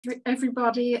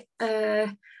everybody.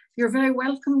 You're very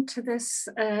welcome to this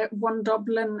One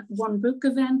Dublin, One Book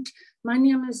event. My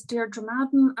name is Deirdre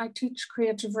Madden. I teach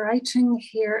creative writing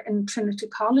here in Trinity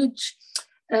College.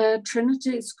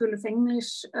 Trinity School of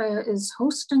English is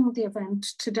hosting the event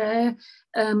today,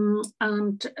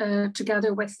 and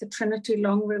together with the Trinity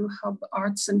Long Room Hub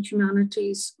Arts and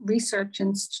Humanities Research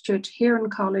Institute here in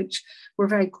college, we're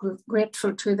very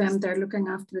grateful to them. They're looking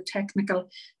after the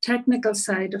technical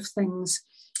side of things.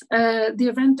 The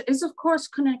event is, of course,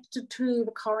 connected to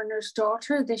the Coroner's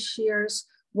Daughter, this year's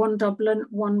One Dublin,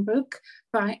 One Book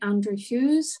by Andrew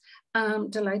Hughes.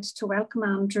 Delighted to welcome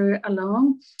Andrew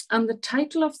along. And the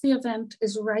title of the event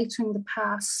is Writing the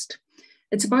Past.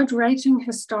 It's about writing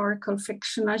historical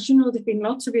fiction. As you know, there have been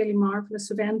lots of really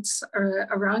marvellous events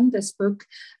around this book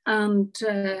and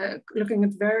looking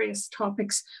at various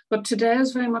topics. But today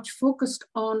is very much focused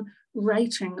on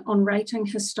writing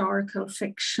historical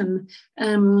fiction.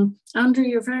 Andrew,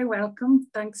 you're very welcome.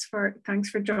 Thanks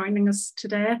for joining us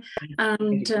today.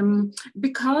 And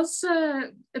because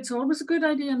it's always a good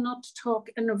idea not to talk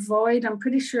in a void, I'm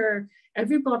pretty sure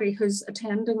everybody who's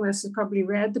attending this has probably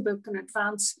read the book in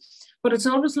advance, but it's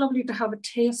always lovely to have a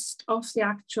taste of the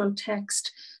actual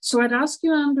text. So I'd ask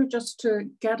you, Andrew, just to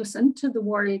get us into the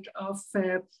world of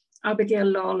Abigail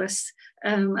Lawless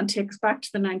and take us back to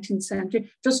the 19th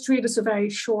century. Just read us a very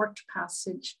short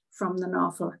passage from the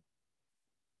novel.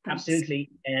 Thanks. Absolutely.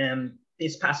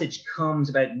 This passage comes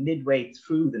about midway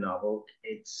through the novel.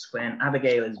 It's when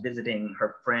Abigail is visiting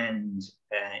her friend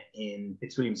in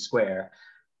Fitzwilliam Square.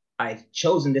 I've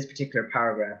chosen this particular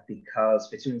paragraph because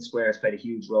Fitzwilliam Square has played a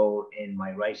huge role in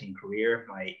my writing career.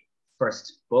 My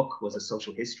first book was a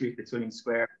social history of Fitzwilliam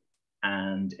Square,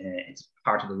 and it's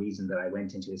part of the reason that I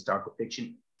went into historical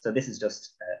fiction. So this is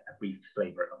just a brief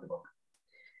flavour of the book.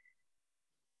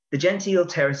 The genteel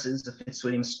terraces of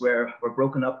Fitzwilliam Square were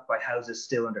broken up by houses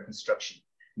still under construction.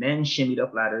 Men shimmied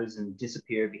up ladders and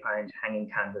disappeared behind hanging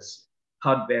canvas,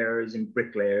 hod bearers and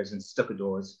bricklayers and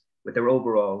stucadors with their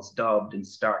overalls daubed and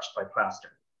starched by plaster.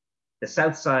 The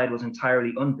south side was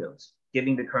entirely unbuilt,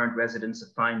 giving the current residents a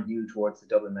fine view towards the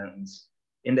Dublin mountains.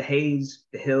 In the haze,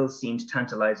 the hills seemed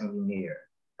tantalizingly near,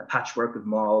 a patchwork of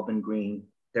mauve and green,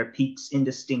 their peaks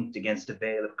indistinct against a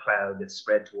veil of cloud that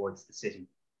spread towards the city.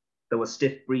 Though a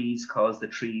stiff breeze caused the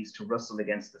trees to rustle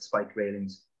against the spiked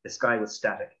railings, the sky was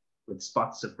static, with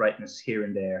spots of brightness here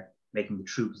and there, making the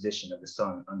true position of the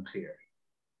sun unclear.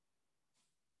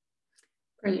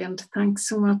 Brilliant, thanks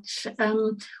so much.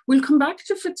 We'll come back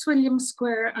to Fitzwilliam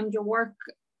Square and your work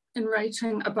in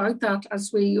writing about that, as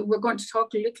we're going to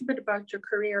talk a little bit about your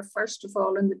career first of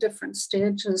all and the different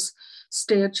stages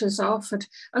of it.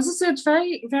 As I said, it's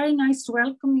very, very nice to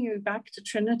welcome you back to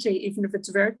Trinity, even if it's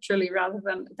virtually rather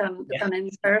than in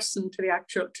person to the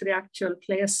actual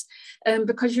place,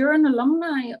 because you're an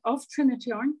alumni of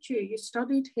Trinity, aren't you? You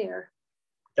studied here.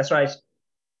 That's right.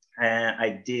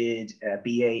 I did a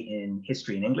BA in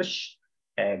History and English.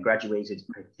 Graduated,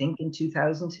 I think, in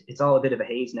 2000. It's all a bit of a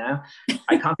haze now.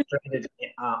 I concentrated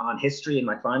on history in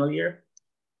my final year.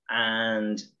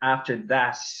 And after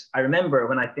that, I remember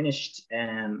when I finished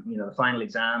the final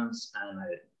exams and I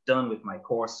was done with my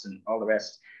course and all the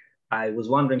rest, I was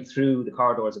wandering through the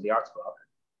corridors of the Arts Block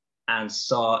and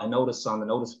saw a notice on the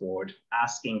notice board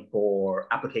asking for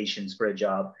applications for a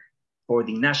job for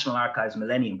the National Archives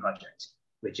Millennium Project,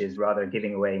 which is rather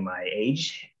giving away my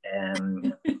age.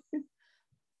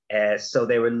 So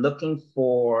they were looking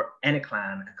for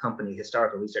Enniclan, a company,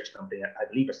 historical research company, I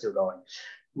believe are still going.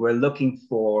 We're looking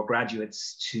for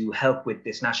graduates to help with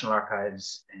this National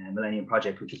Archives Millennium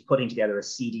Project, which was putting together a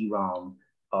CD-ROM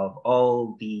of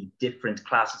all the different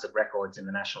classes of records in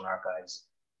the National Archives,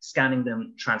 scanning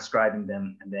them, transcribing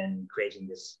them, and then creating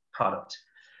this product.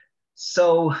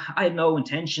 So I had no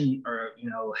intention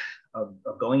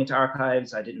of going into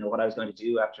archives. I didn't know what I was going to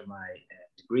do after my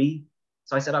degree.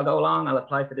 So I said, I'll go along, I'll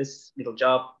apply for this little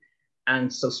job.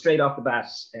 And so straight off the bat,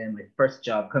 my first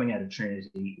job coming out of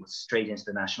Trinity was straight into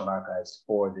the National Archives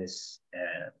for this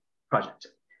project.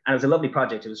 And it was a lovely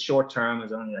project. It was short term, it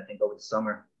was only, I think, over the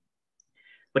summer.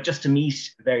 But just to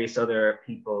meet various other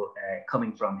people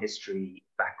coming from history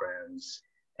backgrounds,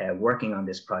 working on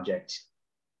this project,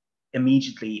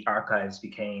 immediately archives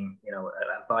became,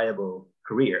 a viable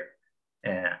career.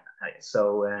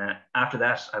 So after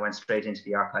that, I went straight into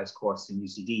the archives course in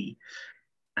UCD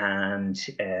and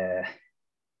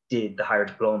did the higher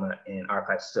diploma in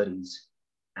archive studies,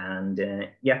 and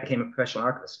became a professional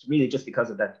archivist, really just because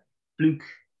of that fluke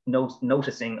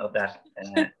noticing of that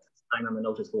sign on the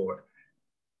notice board.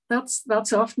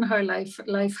 That's often how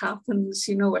life happens,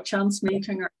 a chance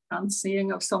meeting or a chance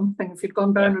seeing of something. If you'd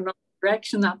gone down another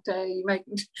direction that day. You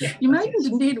mightn't, Yeah, you mightn't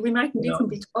indeed, we mightn't no. even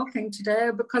be talking today,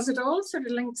 because it all sort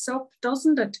of links up,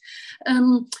 doesn't it?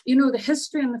 You know, the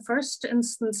history in the first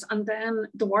instance, and then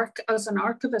the work as an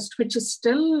archivist, which is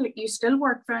still, you still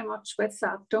work very much with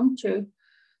that, don't you?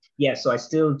 Yeah, so I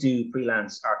still do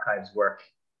freelance archives work,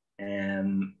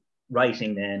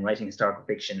 writing historical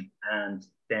fiction, and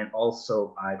then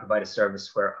also I provide a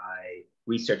service where I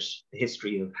research the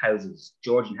history of houses,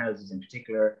 Georgian houses in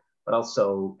particular, but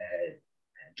also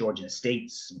Georgian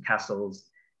estates and castles.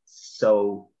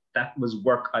 So that was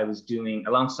work I was doing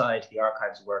alongside the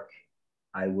archives work.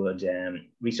 I would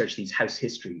research these house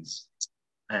histories,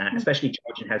 especially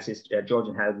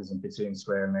Georgian houses in Fitzwilliam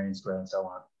Square, Marion Square, and so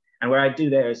on. And what I do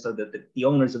there is so that the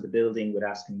owners of the building would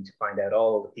ask me to find out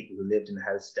all the people who lived in the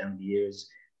house down the years.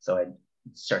 So I'd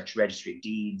search registry of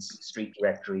deeds, street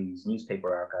directories,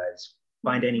 newspaper archives,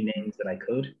 find any names that I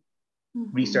could,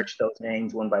 research those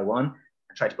names one by one,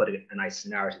 and try to put a nice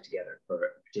narrative together for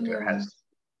a particular house.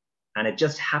 And it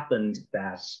just happened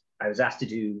that I was asked to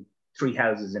do 3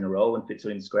 houses in a row in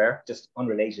Fitzwilliam Square, just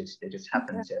unrelated. They just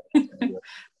happened to do it.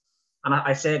 And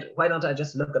I said, why don't I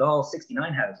just look at all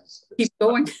 69 houses? Keep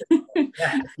going.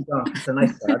 Yeah, keep going. It's a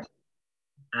nice start.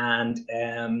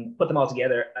 And put them all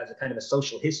together as a kind of a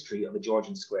social history of a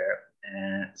Georgian square.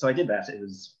 So I did that. It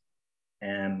was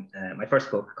my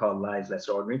first book called Lives Less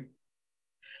Ordinary.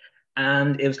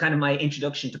 And it was kind of my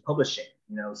introduction to publishing,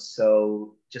 you know,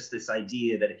 so just this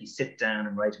idea that if you sit down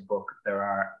and write a book, there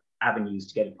are avenues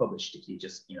to get it published if you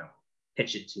just, you know,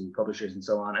 pitch it to publishers and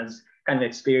so on. As kind of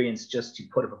experience just to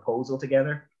put a proposal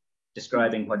together,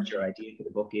 describing what your idea for the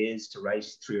book is, to write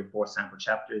 3 or 4 sample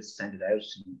chapters, send it out,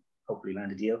 and hopefully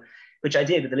land a deal, which I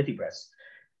did with the Liffey Press.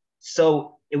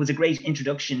 So it was a great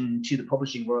introduction to the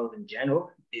publishing world in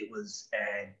general. It was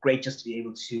great just to be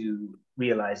able to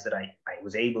realize that I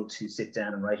was able to sit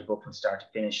down and write a book from start to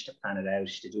finish, to plan it out,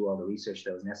 to do all the research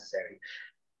that was necessary.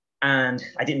 And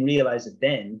I didn't realize it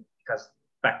then, because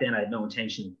back then I had no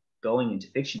intention of going into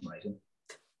fiction writing.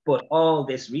 But all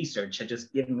this research had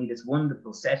just given me this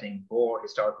wonderful setting for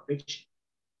historical fiction.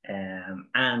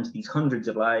 And these hundreds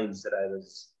of lives that I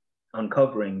was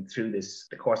uncovering through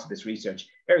the course of this research,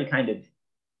 very kind of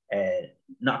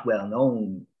not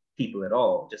well-known people at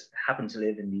all, just happened to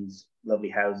live in these lovely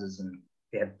houses, and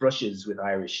they had brushes with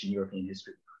Irish and European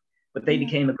history. But they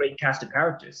became a great cast of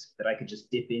characters that I could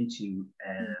just dip into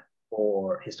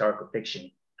for historical fiction.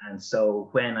 And so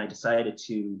when I decided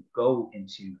to go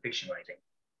into fiction writing,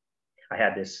 I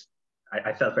had this,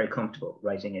 I felt very comfortable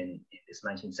writing in this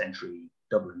 19th century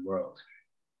Dublin world.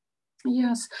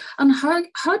 Yes, and how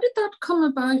did that come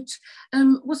about?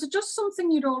 Was it just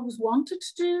something you'd always wanted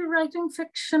to do, writing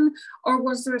fiction, or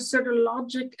was there a sort of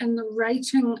logic in the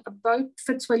writing about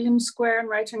Fitzwilliam Square and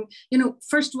writing, you know,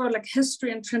 first of all, like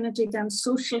history and Trinity, then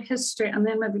social history, and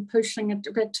then maybe pushing it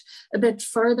a bit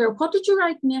further? What did you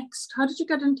write next? How did you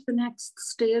get into the next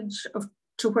stage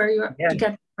to where you are, to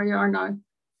get where you are now?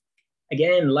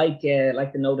 Again, like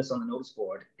the notice on the notice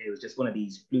board, it was just one of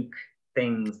these fluke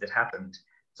things that happened.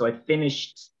 So I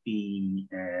finished the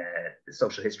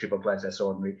social history book, Lives Less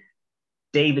Ordinary.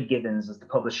 David Gibbons was the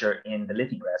publisher in the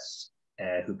Liffey Press,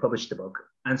 who published the book.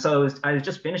 And so I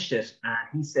just finished it, and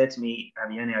he said to me,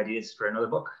 have you any ideas for another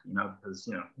book? You know, because,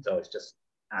 you know, it's always just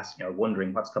asking or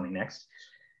wondering what's coming next.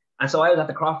 And so I was at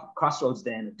the crossroads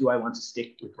then. Do I want to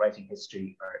stick with writing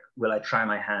history, or will I try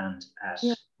my hand at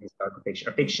historical fiction,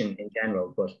 or fiction in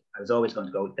general? But I was always going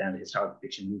to go down the historical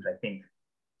fiction route, I think.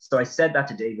 So I said that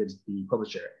to David, the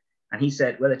publisher, and he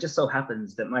said, well, it just so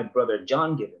happens that my brother,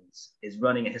 John Gibbons, is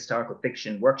running a historical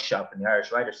fiction workshop in the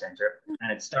Irish Writers Centre,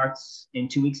 and it starts in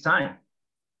 2 weeks' time.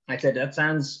 I said, that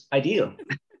sounds ideal.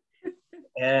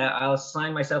 I'll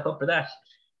sign myself up for that.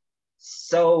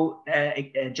 So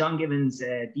John Gibbons,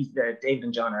 David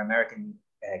and John are American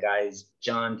guys.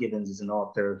 John Gibbons is an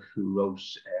author who wrote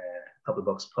a couple of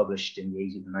books published in the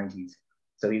 80s and 90s.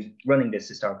 So he's running this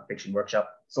historical fiction workshop.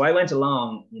 So I went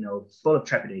along, you know, full of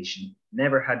trepidation,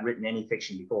 never had written any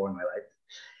fiction before in my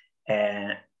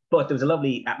life. But there was a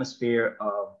lovely atmosphere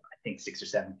of, I think, 6 or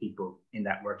 7 people in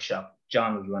that workshop.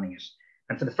 John was running it.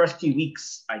 And for the first few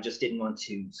weeks, I just didn't want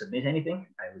to submit anything.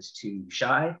 I was too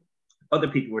shy. Other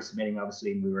people were submitting,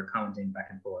 obviously, and we were commenting back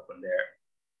and forth on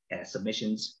their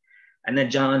submissions. And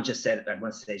then John just said at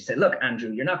one stage, said, look,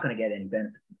 Andrew, you're not going to get any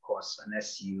benefit from the course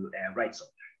unless you write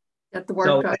something. Get the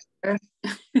work out there.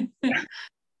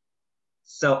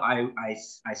 So I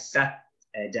sat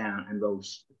down and wrote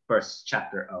the first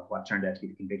chapter of what turned out to be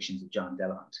The Convictions of John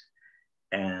Delahunt.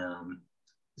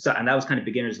 And that was kind of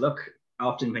beginner's luck.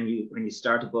 Often when you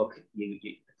start a book, the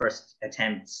first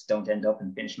attempts don't end up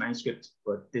in finished manuscript.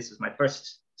 But this was my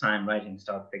first time writing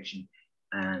historical fiction,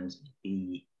 and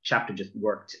the chapter just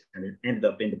worked, and it ended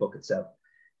up in the book itself.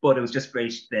 But it was just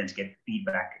great then to get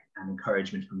feedback and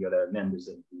encouragement from the other members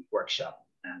of the workshop,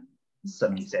 and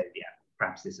somebody said, yeah,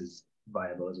 perhaps this is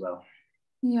viable as well.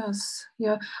 Yes,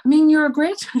 yeah. I mean, you're a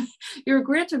great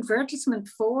advertisement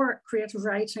for creative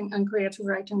writing and creative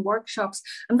writing workshops,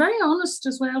 and very honest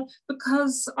as well,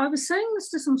 because I was saying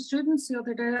this to some students the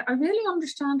other day. I really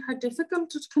understand how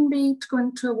difficult it can be to go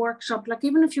into a workshop. Like,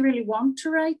 even if you really want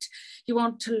to write, you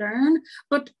want to learn,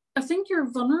 but I think you're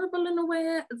vulnerable in a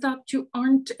way that you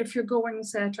aren't if you're going,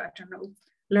 say, to, I don't know,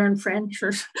 learn French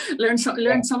or learn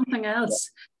something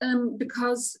else,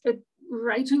 because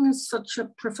writing is such a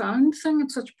profound thing,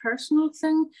 it's such a personal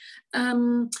thing,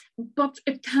 but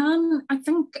it can, I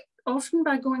think, often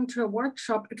by going to a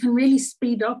workshop, it can really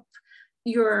speed up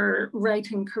your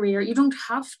writing career. You don't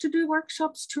have to do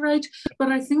workshops to write,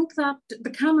 but I think that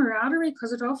the camaraderie,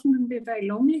 because it often can be a very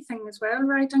lonely thing as well,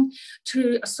 writing,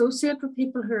 to associate with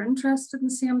people who are interested in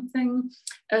the same thing,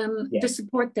 the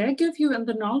support they give you and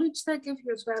the knowledge they give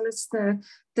you, as well as the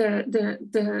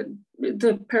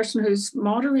person who's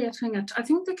moderating it. I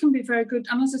think they can be very good.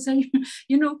 And as I say,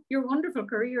 you know, your wonderful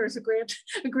career is a great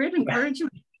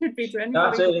encouragement to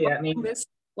anybody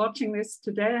watching this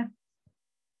today.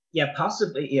 Yeah,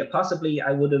 possibly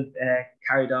I would have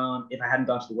carried on if I hadn't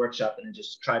gone to the workshop and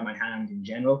just tried my hand in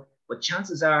general. But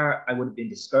chances are I would have been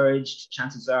discouraged.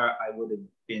 Chances are I would have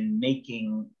been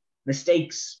making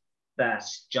mistakes that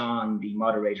John, the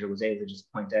moderator, was able to just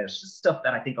point out. Just stuff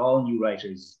that I think all new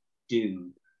writers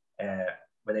do,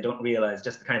 where they don't realize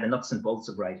just the kind of the nuts and bolts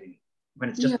of writing. When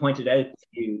it's just pointed out to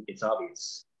you, it's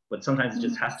obvious. But sometimes it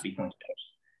just has to be pointed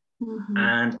out. Mm-hmm.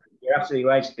 And you're absolutely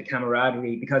right, the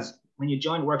camaraderie, because when you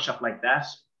join a workshop like that,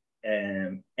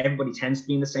 everybody tends to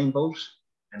be in the same boat.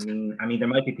 I mean, there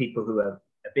might be people who have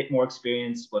a bit more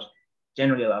experience, but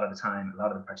generally a lot of the time, a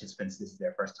lot of the participants, this is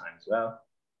their first time as well.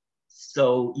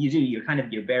 So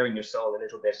you're bearing your soul a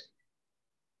little bit.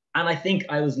 And I think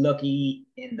I was lucky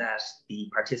in that the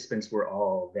participants were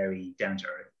all very down to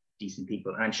earth, decent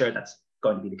people. And I'm sure that's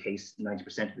going to be the case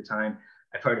 90% of the time.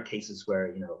 I've heard of cases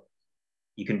where, you know,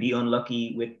 you can be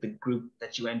unlucky with the group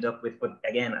that you end up with, but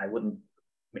again, I wouldn't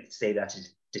say that to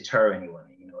deter anyone.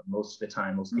 You know, most of the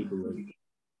time, most people will be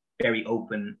very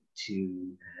open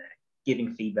to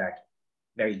giving feedback,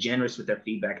 very generous with their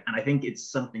feedback. And I think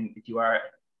it's something, if you are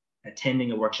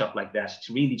attending a workshop like that,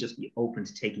 to really just be open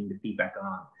to taking the feedback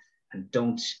on, and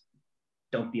don't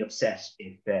be upset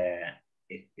if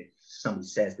somebody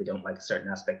says they don't like a certain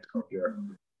aspect of your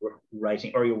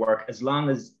writing or your work, as long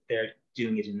as they're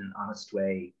doing it in an honest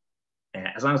way,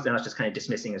 as long as they're not just kind of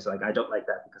dismissing it, like, I don't like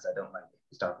that because I don't like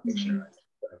historical fiction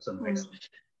or something else.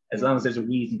 As long as there's a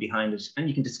reason behind it, and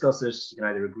you can discuss it, you can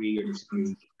either agree or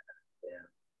disagree.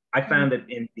 I found that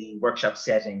in the workshop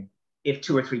setting, if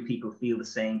 2 or 3 people feel the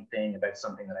same thing about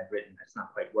something that I've written that's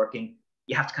not quite working,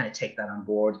 you have to kind of take that on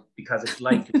board, because it's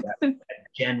likely that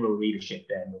general readership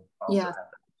then will also have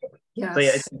that. Yes. So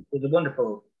yeah, it's a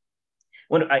wonderful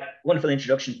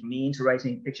introduction for me into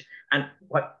writing fiction. And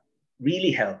what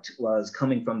really helped was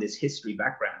coming from this history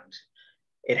background.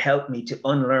 It helped me to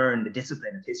unlearn the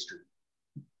discipline of history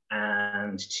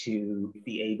and to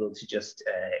be able to just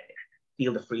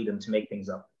feel the freedom to make things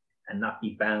up and not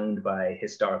be bound by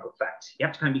historical fact. You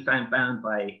have to kind of be bound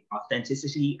by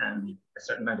authenticity and a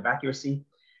certain amount of accuracy,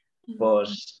 but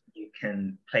you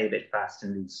can play a bit fast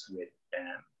and loose with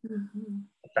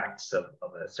the facts of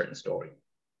a certain story.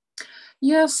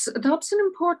 Yes, that's an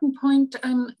important point.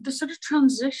 The sort of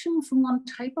transition from one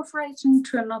type of writing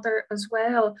to another as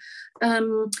well.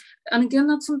 And again,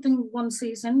 that's something one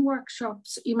sees in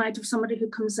workshops. You might have somebody who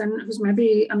comes in who's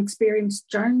maybe an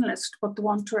experienced journalist, but they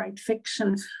want to write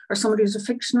fiction, or somebody who's a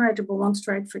fiction writer but wants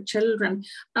to write for children.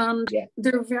 And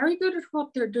they're very good at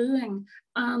what they're doing.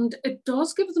 And it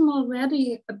does give them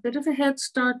already a bit of a head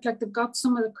start, like they've got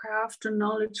some of the craft and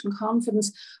knowledge and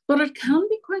confidence, but it can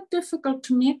be quite difficult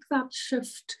to make that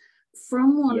shift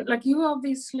from one. Like, you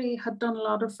obviously had done a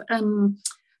lot of,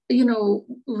 you know,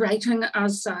 writing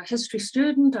as a history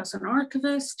student, as an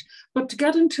archivist, but to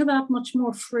get into that much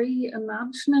more free,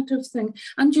 imaginative thing.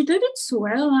 And you did it so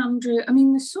well, Andrew. I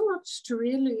mean, there's so much to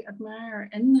really admire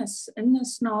in this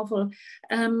novel.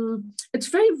 It's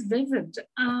very vivid.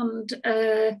 And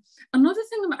another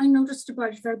thing I noticed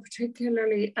about it very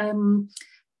particularly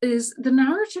is the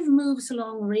narrative moves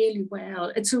along really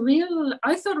well. It's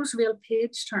I thought it was a real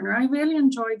page turner. I really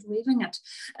enjoyed reading it.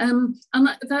 And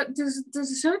that there's a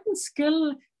certain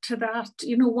skill to that.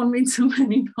 You know, one reads so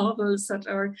many novels that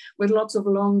are with lots of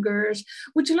longers.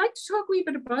 Would you like to talk a wee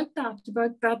bit about that,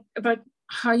 about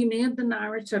how you made the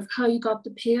narrative, how you got the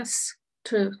pace?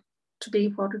 to be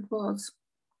what it was?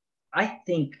 I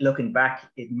think looking back,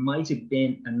 it might have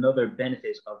been another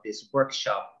benefit of this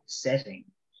workshop setting,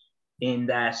 in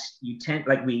that you tend,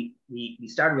 like we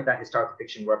started with that historical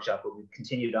fiction workshop, but we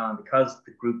continued on because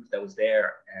the group that was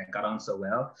there got on so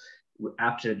well.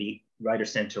 After the Writer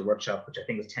Centre workshop, which I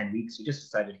think was 10 weeks, we just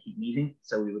decided to keep meeting.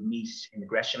 So we would meet in the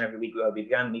Gresham every week. Well, we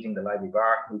began meeting the library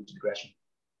bar, moved to the Gresham.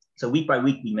 So week by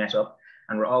week we met up,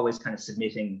 and we're always kind of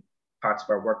submitting parts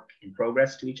of our work in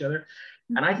progress to each other.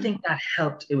 And I think that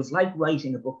helped. It was like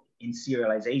writing a book in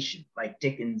serialization, like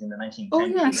Dickens in the 19th century. Oh,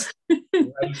 yes.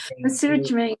 I see what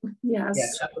you mean. Yes. Yeah,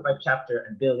 chapter by chapter,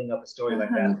 and building up a story like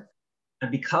that.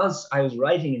 And because I was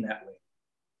writing in that way,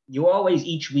 you always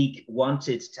each week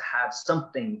wanted to have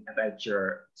something about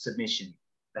your submission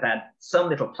that had some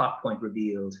little plot point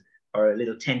revealed, or a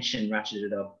little tension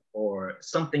ratcheted up, or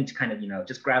something to kind of,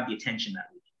 just grab the attention that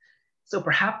week. So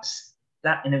perhaps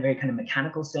that, in a very kind of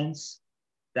mechanical sense,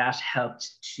 that helped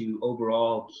to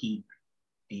overall keep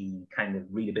the kind of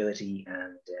readability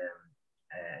and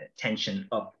tension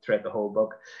up throughout the whole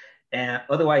book.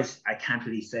 Otherwise, I can't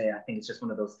really say. I think it's just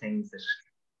one of those things that,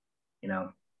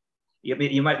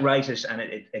 you might write it, and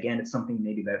again, it's something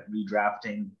maybe about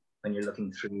redrafting when you're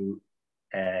looking through.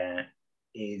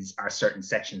 Are certain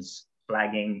sections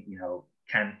flagging?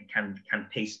 Can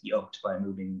pace be upped by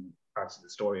moving parts of the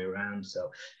story around?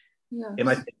 So yes. It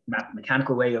might be a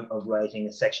mechanical way of writing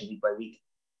a section week by week,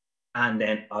 and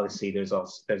then obviously there's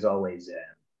always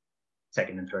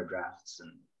second and third drafts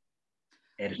and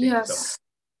editing. Yes. So.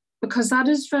 Because that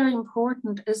is very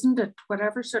important, isn't it?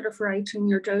 Whatever sort of writing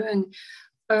you're doing,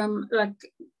 like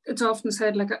it's often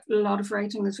said, like a lot of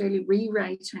writing is really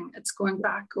rewriting. It's going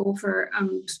back over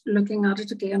and looking at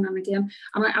it again and again.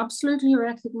 And I absolutely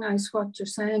recognize what you're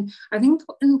saying. I think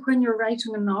when you're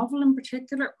writing a novel in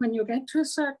particular, when you get to a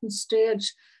certain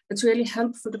stage, it's really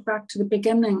helpful to go back to the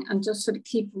beginning and just sort of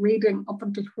keep reading up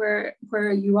until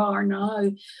where you are now.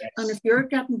 Yes. And if you're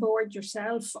getting bored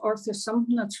yourself, or if there's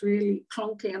something that's really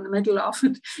clunky in the middle of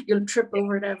it, you'll trip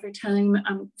over it every time.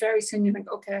 And very soon you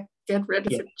think, okay, get rid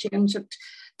of it, change it,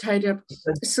 tidy up.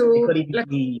 So it could even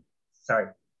be, sorry.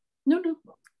 No.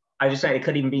 I was just saying, it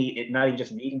could even be not even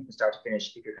just reading from start to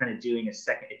finish. If you're kind of doing if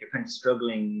you're kind of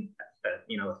struggling,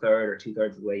 a third or 2/3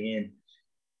 of the way in,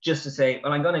 just to say,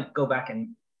 well, I'm going to go back and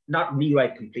not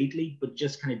rewrite completely, but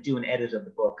just kind of do an edit of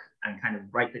the book and kind of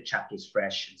write the chapters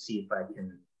fresh and see if I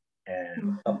can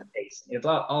up the pace. It's a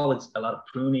lot of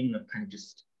pruning of kind of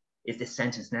just, is this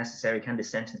sentence necessary? Can this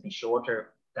sentence be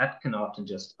shorter? That can often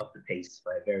just up the pace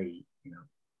by a very,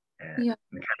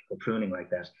 mechanical pruning like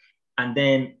that. And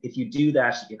then if you do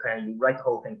that, you write the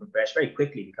whole thing from fresh very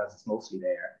quickly because it's mostly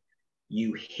there.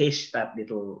 You hit that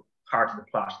little part of the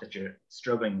plot that you're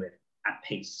struggling with at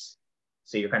pace.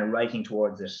 So you're kind of writing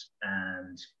towards it,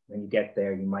 and when you get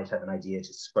there, you might have an idea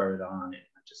to spur it on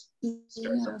and just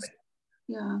stir something.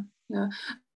 Yeah.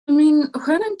 I mean,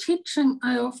 when I'm teaching,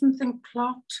 I often think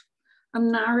plot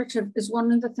and narrative is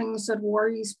one of the things that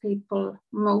worries people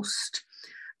most.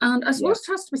 And I suppose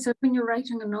it has to be said, when you're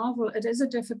writing a novel, it is a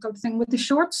difficult thing. With the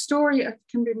short story, it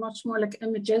can be much more like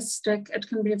imagistic. It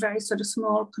can be a very sort of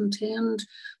small, contained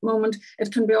moment.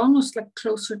 It can be almost like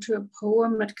closer to a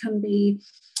poem. It can be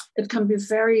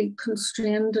very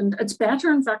constrained, and it's better,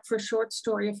 in fact, for a short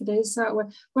story if it is that way.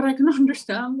 But I can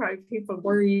understand why people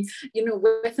worry,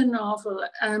 with a novel.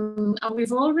 And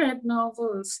we've all read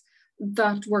novels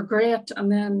that were great,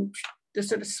 and then they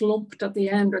sort of slumped at the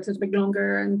end, or there's a big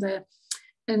longer in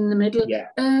the middle. Yeah.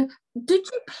 Did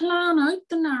you plan out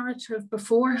the narrative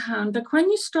beforehand? Like when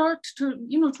you start to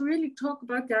really talk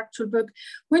about the actual book,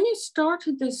 when you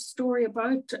started this story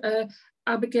about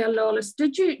Abigail Lawless,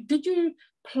 did you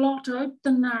plot out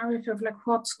the narrative, like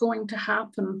what's going to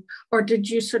happen, or did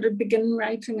you sort of begin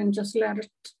writing and just let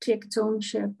it take its own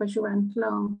shape as you went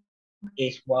along?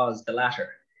 It was the latter,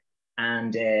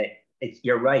 and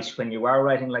you're right. When you are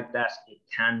writing like that, it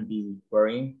can be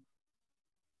worrying.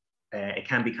 It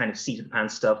can be kind of seat of the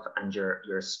pants stuff, and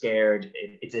you're scared.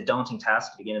 It's a daunting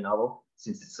task to begin a novel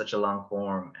since it's such a long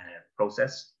form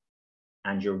process,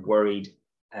 and you're worried.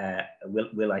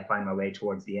 Will I find my way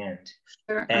towards the end?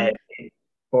 Sure.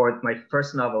 For my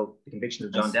first novel, The Conviction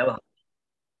of John Delahunt,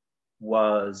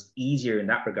 was easier in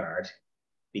that regard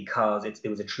because it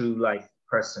was a true life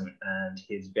person and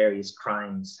his various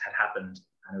crimes had happened,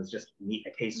 and it was just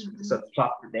a case. So the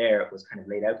plot there was kind of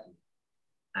laid out for me,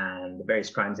 and the various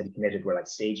crimes that he committed were like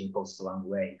staging posts along the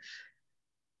way.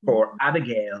 For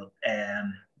Abigail,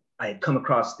 I had come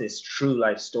across this true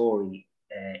life story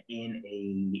in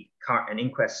an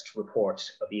inquest report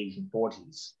of the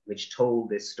 1840s, which told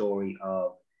this story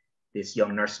of this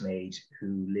young nursemaid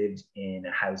who lived in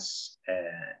a house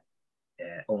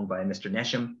owned by Mr.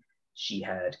 Nesham. She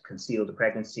had concealed a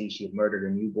pregnancy, she had murdered her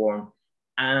newborn,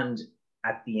 and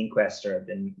at the inquest, or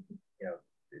the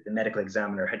medical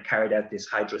examiner had carried out this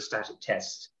hydrostatic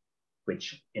test,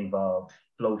 which involved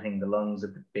floating the lungs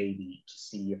of the baby to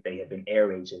see if they had been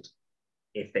aerated.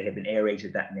 If they had been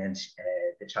aerated, that meant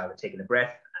the child had taken a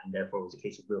breath, and therefore it was a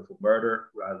case of willful murder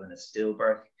rather than a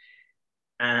stillbirth.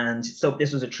 And so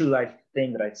this was a true life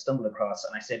thing that I'd stumbled across.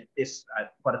 And I said,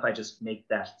 what if I just make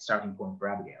that starting point for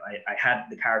Abigail? I had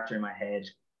the character in my head.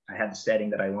 I had the setting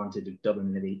that I wanted of Dublin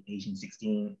in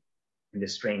 1816, in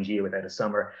this strange year without a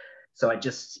summer. So I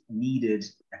just needed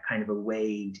a kind of a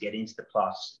way to get into the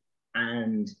plot.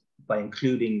 And by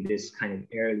including this kind of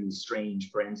early strange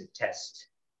forensic test,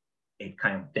 it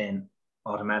kind of then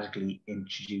automatically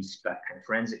introduced that kind of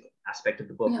forensic aspect of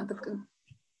the book.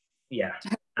 Yeah.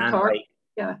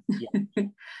 Yeah. Yes.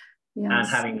 And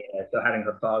having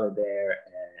her father there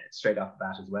straight off the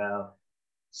bat as well.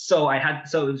 So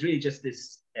it was really just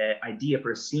this idea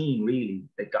for a scene really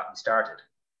that got me started.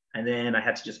 And then I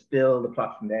had to just build the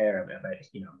plot from there about,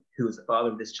 who is the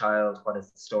father of this child? What is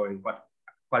the story? What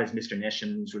is Mr.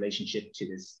 Nesham's relationship to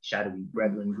this shadowy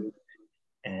brethren group?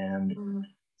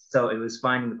 So it was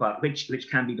finding the plot, which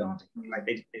can be daunting. Like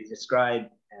they describe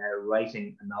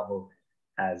writing a novel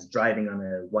as driving on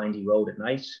a windy road at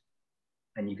night,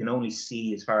 and you can only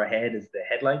see as far ahead as the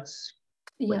headlights.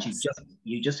 Yes. But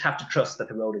you just have to trust that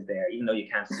the road is there, even though you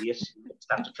can't see it. You just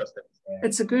have to trust that it's there.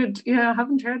 It's a good, I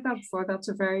haven't heard that before. That's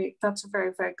a very,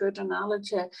 very good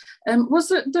analogy. There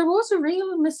was a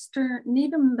real Mr.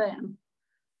 Needham then?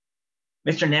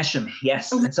 Mr. Nesham, yes.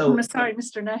 Sorry,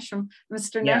 Mr. Nesham.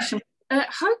 Mr. Yeah. Nesham.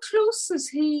 How close is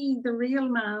he, the real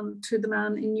man, to the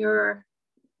man in your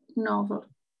novel?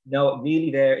 No,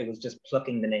 really there, it was just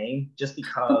plucking the name, just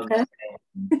because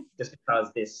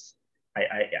this,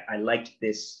 I liked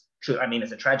this,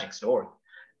 it's a tragic story,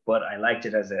 but I liked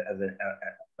it as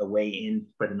a way in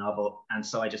for the novel. And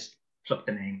so I just plucked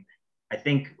the name. I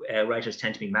think writers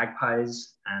tend to be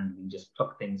magpies, and we just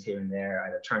pluck things here and there,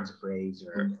 either turns of phrase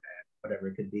or whatever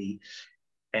it could be.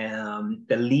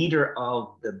 The leader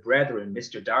of the brethren,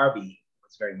 Mr. Darby,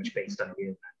 was very much based on a real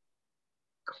man,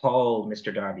 called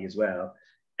Mr. Darby as well.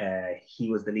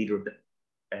 He was the leader of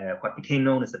what became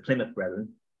known as the Plymouth Brethren.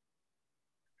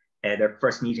 Their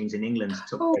first meetings in England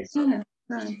took place in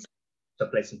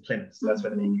Plymouth, so that's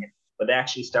where they came. But they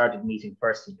actually started meeting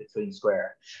first in Fitzwilliam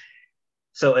Square.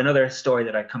 So another story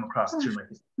that I come across through my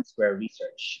Fitzwilliam Square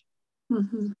research.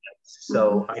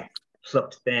 So I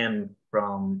plucked them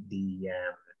from the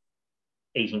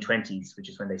 1820s, which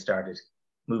is when they started,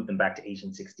 moved them back to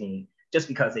 1816. Just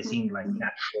because they seemed like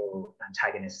natural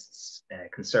antagonists,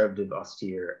 conservative,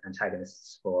 austere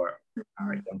antagonists for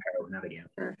our young heroine Abigail.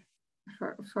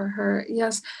 For her,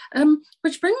 yes.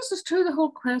 Which brings us to the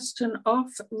whole question of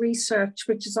research,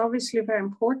 which is obviously a very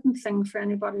important thing for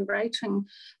anybody writing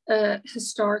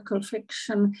historical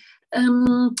fiction.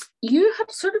 You had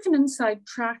sort of an inside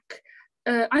track.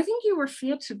 I think you were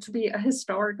fated to be a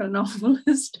historical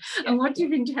novelist, and what you've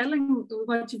been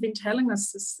telling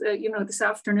us this, this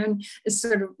afternoon is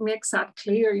sort of makes that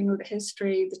clear. The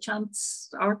history, the chance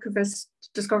archivist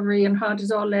discovery, and how it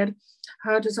is all led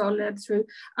through,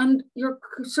 and your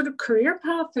sort of career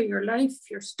path or your life,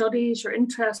 your studies, your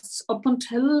interests up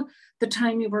until the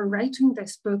time you were writing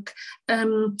this book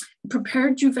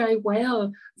prepared you very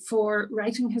well for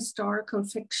writing historical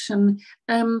fiction.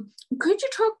 Could you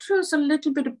talk to us a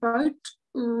little bit about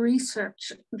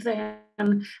research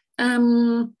then?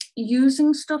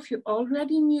 Using stuff you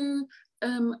already knew,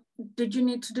 did you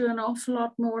need to do an awful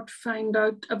lot more to find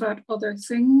out about other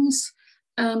things?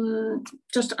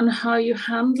 Just on how you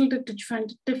handled it, did you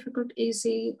find it difficult,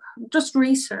 easy? Just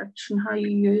research and how you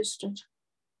used it.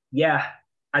 Yeah,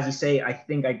 as you say, I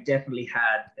think I definitely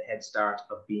had the head start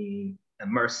of being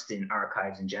immersed in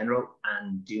archives in general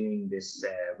and doing this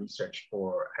research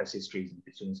for house histories and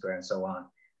Fitzwilliam Square and so on.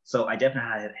 So I definitely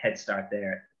had a head start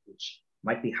there, which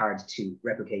might be hard to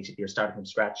replicate if you're starting from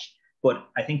scratch. But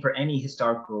I think for any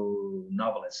historical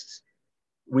novelist,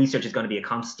 research is going to be a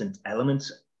constant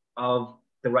element of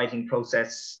the writing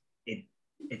process.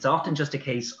 It's often just a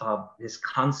case of this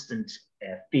constant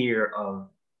fear of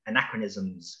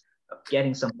anachronisms, of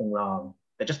getting something wrong,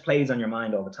 that just plays on your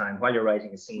mind all the time while you're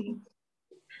writing a scene.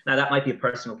 Now, that might be a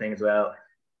personal thing as well.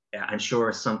 I'm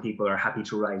sure some people are happy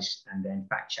to write and then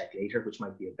fact check later, which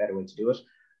might be a better way to do it.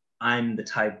 I'm the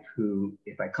type who,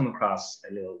 if I come across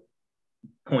a little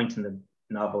point in the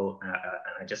novel and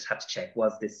I just have to check,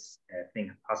 was this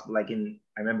thing possible? Like I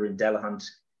remember in Delahunt,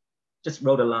 just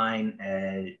wrote a line,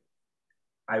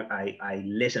 I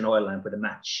lit an oil lamp with a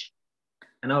match.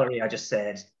 And already I just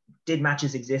said, did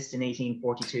matches exist in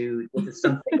 1842? This is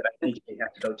something that I immediately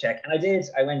have to go check. And I did.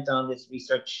 I went on this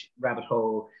research rabbit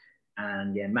hole,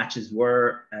 and yeah, matches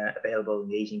were available in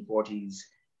the 1840s.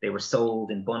 They were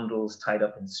sold in bundles tied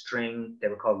up in string. They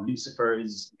were called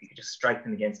lucifers. You could just strike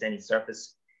them against any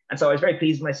surface. And so I was very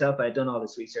pleased with myself. I had done all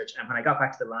this research. And when I got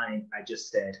back to the line, I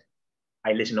just said,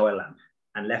 I lit an oil lamp,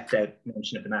 and left out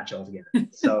mention of the match altogether.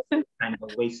 So kind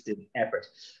of a wasted effort.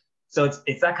 So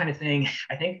it's that kind of thing.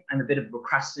 I think I'm a bit of a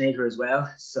procrastinator as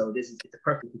well. So it's a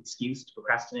perfect excuse to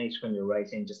procrastinate when you're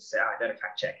writing, just to say, I better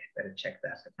fact check, better check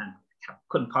that. I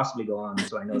couldn't possibly go on,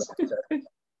 so I know that.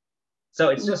 So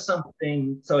it's just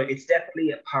something, so it's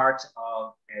definitely a part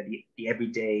of the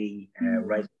everyday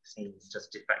writing scenes,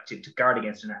 just to guard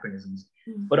against anachronisms,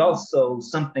 but also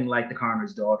something like The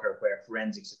Coroner's Daughter, where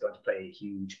forensics is going to play a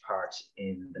huge part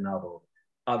in the novel.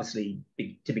 Obviously,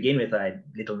 to begin with, I had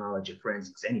little knowledge of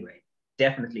forensics anyway,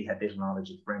 definitely had little knowledge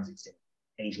of forensics in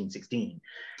 1816.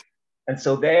 And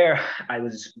so there, I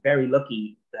was very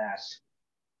lucky that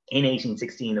in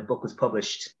 1816, a book was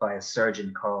published by a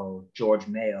surgeon called George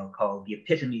Mayle called The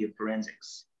Epitome of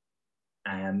Forensics.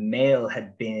 Mayle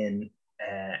had been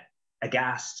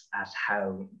aghast at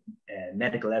how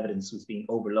medical evidence was being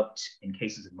overlooked in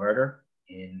cases of murder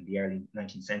in the early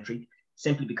 19th century,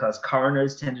 simply because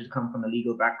coroners tended to come from a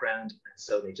legal background, and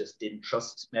so they just didn't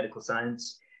trust medical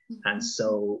science. And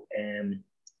so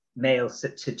Mayle,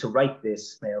 to write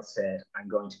this, Mayle said, I'm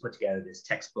going to put together this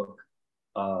textbook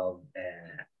of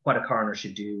what a coroner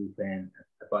should do when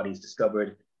a body is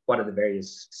discovered, what are the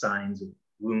various signs of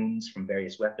wounds from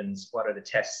various weapons, what are the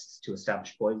tests to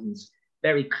establish poisons.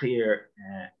 Very clear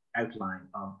outline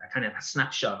of a kind of a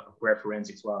snapshot of where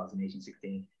forensics was in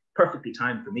 1816. Perfectly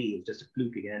timed for me, it was just a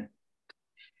fluke again.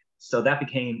 So that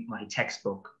became my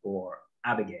textbook for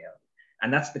Abigail.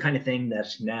 And that's the kind of thing that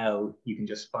now you can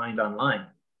just find online,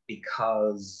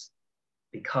 because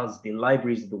the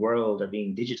libraries of the world are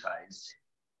being digitized,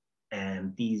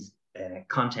 and these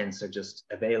contents are just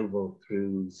available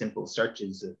through simple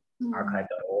searches of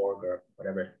archive.org or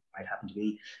whatever it might happen to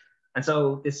be. And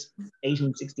so this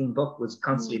 1816 book was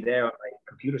constantly there on my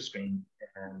computer screen,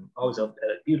 always up,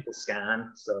 a beautiful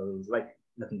scan. So it was like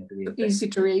looking at the real thing. Easy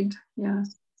to read, yeah.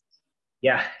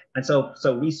 Yeah, and so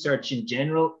research in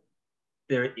general,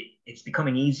 it's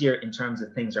becoming easier in terms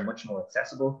of things are much more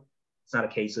accessible. It's not a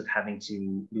case of having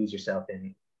to lose yourself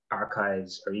in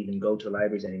archives or even go to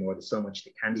libraries anymore. There's so much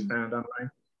that can be found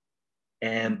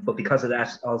online. But because of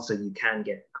that, also you can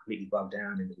get completely bogged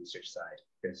down in the research side.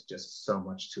 There's just so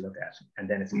much to look at. And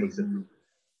then it's a case of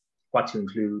what to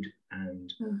include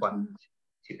and what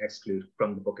to exclude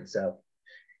from the book itself.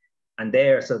 And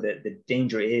there, so the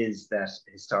danger is that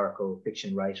a historical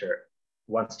fiction writer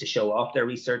wants to show off their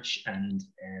research and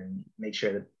make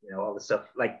sure that, you know, all the stuff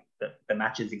like the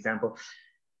matches example.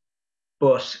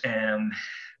 But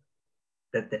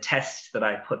the test that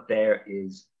I put there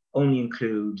is only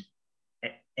include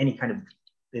any kind of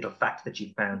little fact that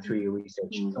you found through your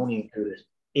research, only include it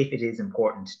if it is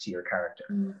important to your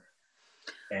character.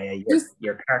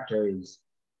 Your character is,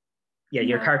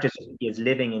 your character is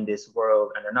living in this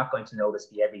world, and they're not going to notice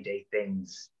the everyday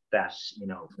things that, you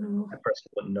know, a person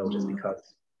wouldn't notice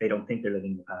because they don't think they're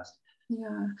living in the past.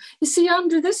 Yeah. You see,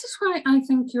 Andrew, this is why I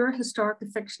think your historical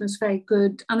fiction is very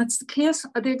good. And it's the case,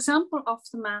 the example of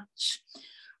the match,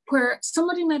 where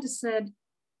somebody might have said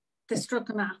they struck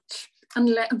a match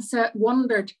and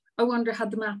wondered, I wonder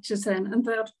had the matches in, and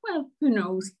thought, well, who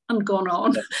knows, and gone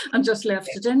on and just left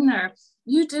it in there.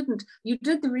 You didn't. You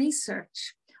did the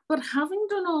research. But having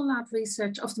done all that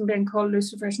research, of them being called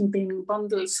lucifers and being in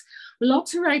bundles,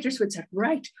 lots of writers would say,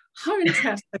 right, how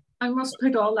interesting, I must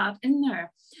put all that in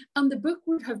there. And the book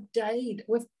would have died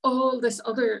with all this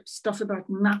other stuff about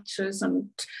matches and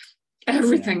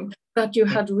everything that you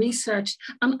had researched.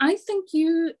 And I think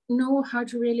you know how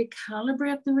to really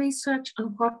calibrate the research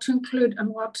and what to include and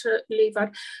what to leave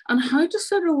out, and how to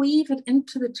sort of weave it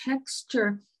into the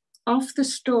texture of the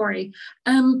story.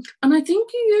 And I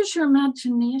think you use your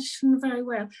imagination very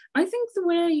well. I think the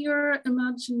way your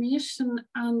imagination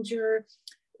and your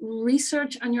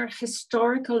research and your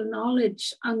historical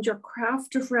knowledge and your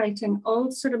craft of writing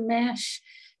all sort of mesh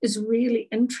is really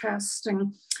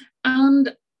interesting.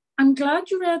 And I'm glad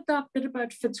you read that bit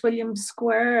about Fitzwilliam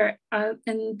Square at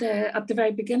the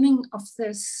very beginning of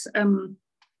this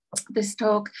this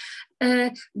talk,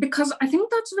 because I think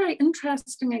that's a very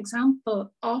interesting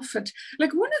example of it.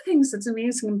 Like, one of the things that's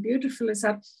amazing and beautiful is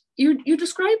that you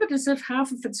describe it as if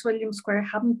half of Fitzwilliam Square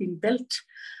hadn't been built.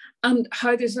 and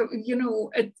how there's a, you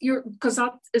know, because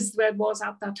that is the way it was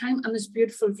at that time, and this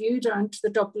beautiful view down to the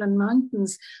Dublin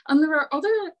mountains. And there are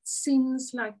other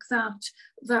scenes like that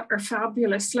are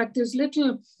fabulous. Like there's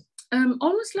little,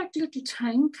 almost like little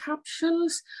time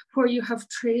capsules where you have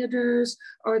traders,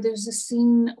 or there's a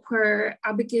scene where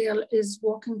Abigail is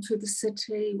walking through the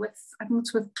city with, I think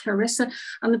it's with Clarissa,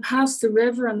 and they pass the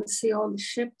river and they see all the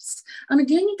ships. And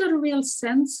again, you get a real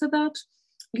sense of that.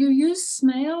 You use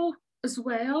smell as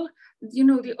well, you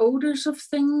know, the odors of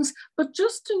things, but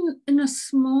just in a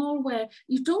small way.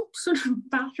 You don't sort of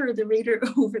batter the reader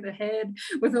over the head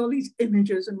with all these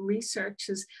images and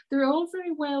researches. They're all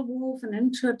very well woven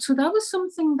into it. So that was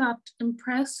something that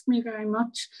impressed me very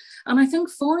much. And I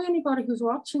think for anybody who's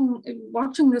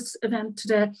watching this event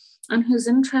today and who's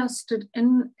interested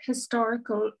in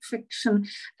historical fiction,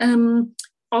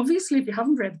 obviously, if you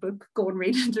haven't read the book, go and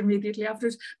read it immediately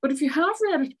afterwards. But if you have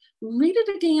read it, read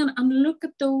it again and look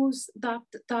at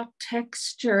that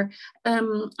texture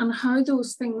and how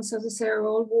those things, as I say, are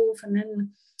all woven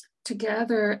in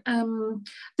together.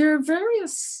 There are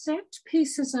various set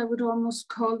pieces, I would almost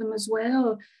call them as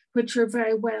well, which are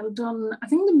very well done. I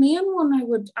think the main one I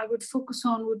would focus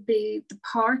on would be the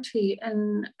party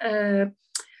in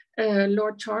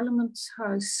Lord Charlemont's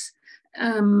house.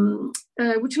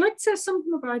 Would you like to say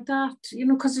something about that? You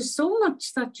know, because there's so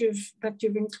much that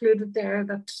you've included there,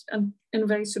 that in a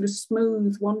very sort of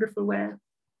smooth, wonderful way.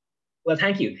 Well,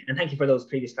 thank you, and thank you for those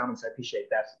previous comments. I appreciate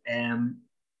that.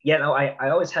 Yeah, no, I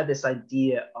always had this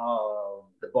idea of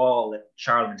the ball at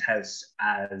Charlemont House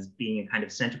as being a kind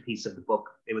of centerpiece of the book.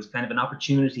 It was kind of an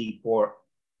opportunity for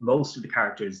most of the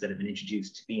characters that have been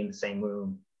introduced to be in the same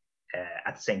room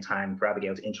at the same time, for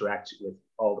Abigail to interact with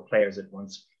all the players at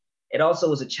once. It also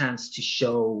was a chance to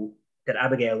show that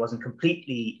Abigail wasn't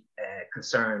completely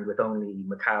concerned with only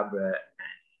macabre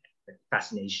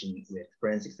fascination with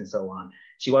forensics and so on.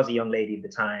 She was a young lady at the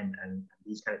time, and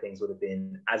these kind of things would have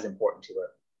been as important to her.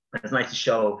 And it's nice to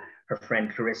show her friend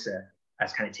Clarissa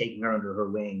as kind of taking her under her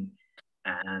wing.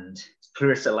 And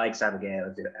Clarissa likes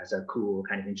Abigail as a cool,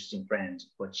 kind of interesting friend,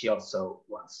 but she also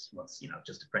wants, you know,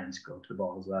 just a friend to go to the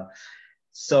ball as well.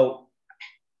 So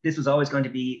this was always going to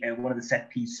be one of the set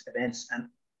piece events, and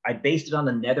I based it on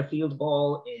the Netherfield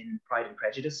ball in Pride and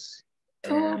Prejudice.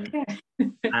 Okay.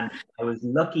 And I was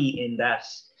lucky in that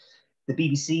the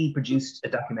BBC produced a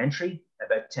documentary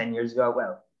about 10 years ago,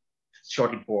 well,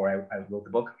 shortly before I wrote the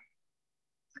book,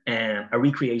 a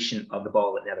recreation of the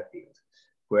ball at Netherfield,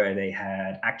 where they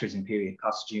had actors in period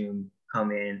costume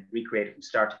come in, recreate it from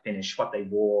start to finish, what they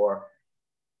wore,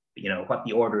 you know, what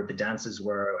the order of the dances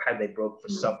were, how they broke for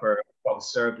supper, what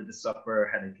was served at the supper,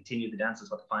 how they continued the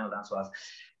dances, what the final dance was.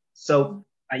 So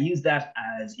I used that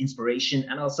as inspiration,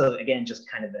 and also, again, just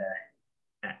kind of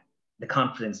the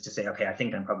confidence to say, okay, I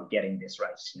think I'm probably getting this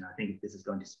right. You know, I think this is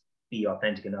going to be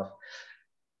authentic enough.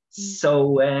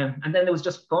 So, and then it was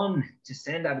just fun to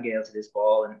send Abigail to this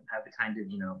ball and have the kind of,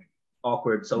 you know,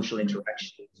 awkward social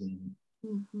interactions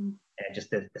and just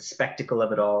the spectacle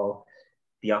of it all.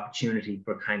 The opportunity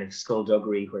for kind of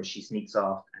skullduggery where she sneaks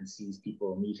off and sees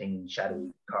people meeting in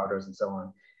shadowy corridors and so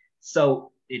on.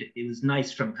 So it was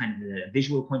nice from kind of a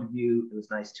visual point of view. It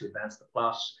was nice to advance the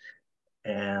plot.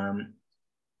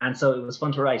 And so it was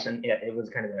fun to write, and yeah, it was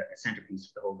kind of a centerpiece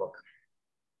for the whole book.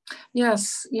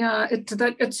 Yes, yeah,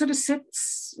 it sort of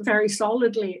sits very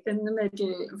solidly in the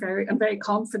middle, very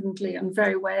confidently and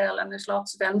very well, and there's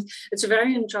lots of ends. It's a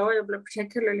very enjoyable, a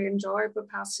particularly enjoyable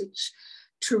passage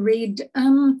to read.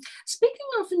 Speaking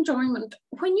of enjoyment,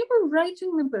 when you were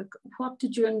writing the book, what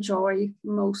did you enjoy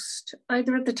most,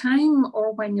 either at the time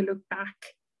or when you look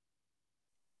back?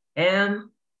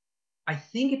 I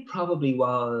think it probably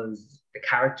was the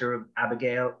character of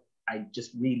Abigail. I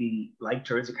just really liked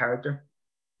her as a character.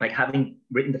 Like, having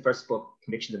written the first book,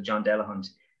 Convictions of John Delahunt,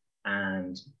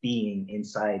 and being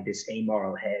inside this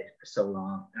amoral head for so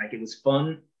long. Like, it was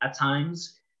fun at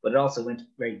times, but it also went to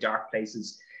very dark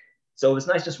places. So it was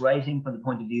nice just writing from the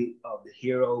point of view of the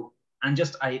hero. And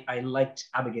just, I liked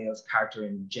Abigail's character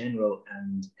in general,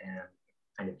 and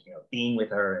kind of, you know, being with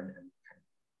her and kind of,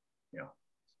 you know,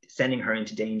 sending her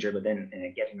into danger, but then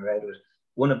getting her out of it.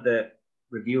 One of the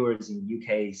reviewers in the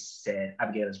UK said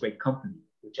Abigail is great company,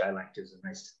 which I liked as a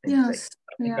nice thing to say.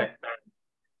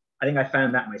 I think I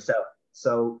found that myself.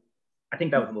 So I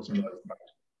think that was the most enjoyable part of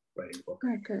writing the book.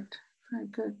 Very good, very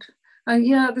good.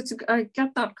 Yeah, I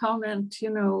get that comment,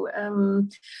 you know,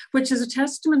 which is a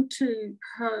testament to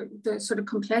the sort of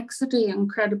complexity and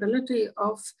credibility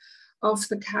of of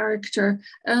the character.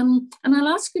 And I'll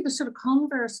ask you the sort of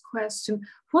converse question.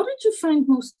 What did you find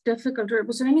most difficult, or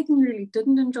was there anything you really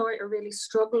didn't enjoy or really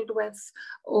struggled with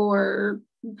or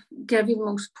gave you the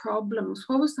most problems?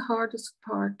 What was the hardest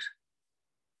part?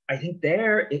 I think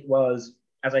there it was,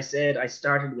 as I said, I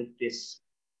started with this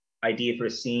idea for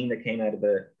a scene that came out of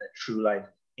a true life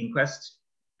inquest,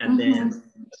 and then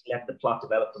just let the plot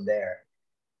develop from there.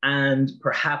 And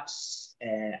perhaps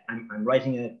I'm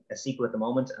writing a sequel at the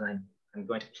moment, and I'm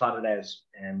going to plot it out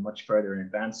much further in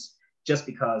advance, just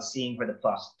because seeing where the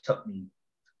plot took me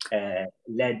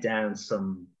led down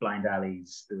some blind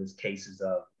alleys. There was cases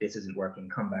of this isn't working,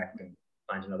 come back and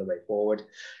find another way forward.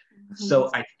 So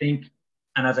I think,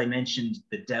 and as I mentioned,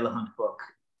 the Delahunt book,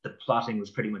 the plotting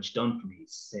was pretty much done for me,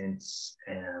 since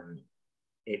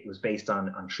it was based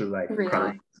on true life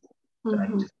crimes that I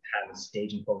just had a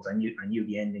staging folks. I knew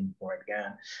the ending before I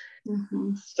began.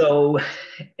 So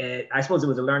I suppose it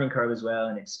was a learning curve as well,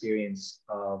 an experience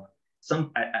of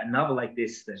a novel like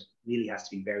this that really has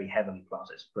to be very heavily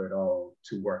plotted for it all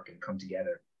to work and come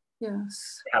together.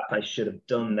 Yes. Perhaps I should have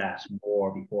done that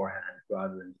more beforehand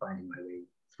rather than finding my way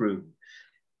through.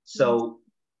 So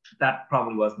that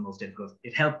probably was the most difficult.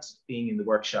 It helped being in the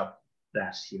workshop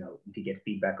that, you know, you could get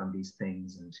feedback on these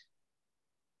things and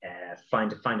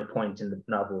find a point in the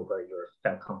novel where you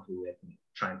felt comfortable with and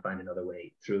try and find another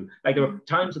way through. Like there were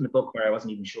times in the book where I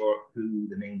wasn't even sure who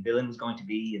the main villain was going to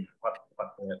be and what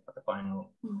the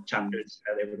final chapters,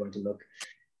 how they were going to look.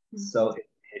 So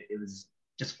it was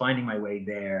just finding my way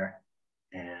there.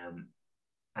 And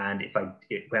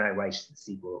when I write the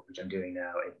sequel, which I'm doing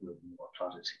now, it will be more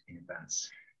plotted in advance.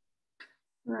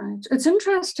 Right. It's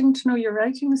interesting to know you're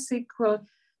writing a sequel.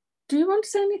 Do you want to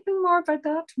say anything more about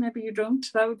that? Maybe you don't.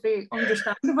 That would be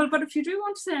understandable. But if you do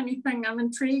want to say anything, I'm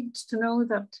intrigued to know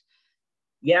that.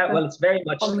 Yeah, well, it's very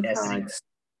much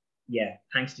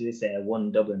thanks to this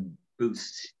One Dublin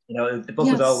boost. You know, the book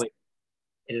was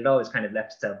always kind of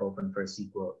left itself open for a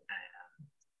sequel.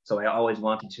 So I always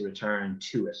wanted to return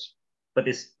to it. But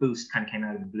this boost kind of came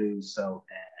out of the blue, so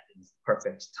it was the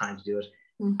perfect time to do it.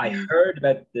 I heard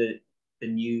about the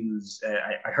news.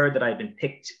 I heard that I'd been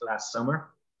picked last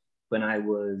summer when I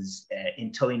was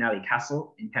in Tullinally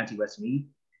Castle in County Westmeath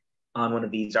on one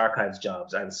of these archives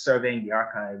jobs. I was surveying the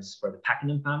archives for the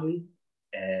Pakenham family,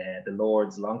 the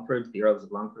Lords Longford, the Earls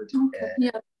of Longford,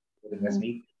 in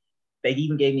Westmeath. They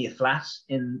even gave me a flat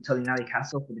in Tullinally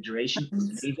Castle for the duration. It was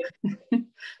amazing.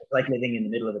 It's like living in the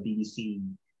middle of a BBC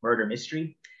murder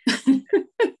mystery.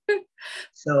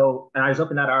 So, and I was up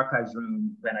in that archives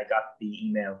room when I got the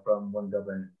email from One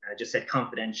Dublin. I just said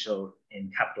confidential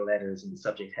in capital letters in the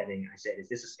subject heading. I said, is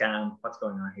this a scam? What's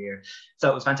going on here?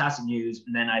 So it was fantastic news.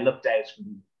 And then I looked out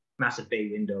from massive bay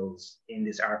windows in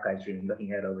this archives room,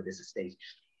 looking out over this estate.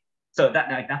 So that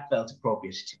night, that felt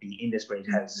appropriate to be in this great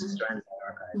house, surrounded by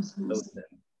archives. Those are the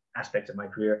aspects of my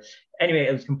career. Anyway,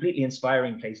 it was a completely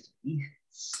inspiring place to be.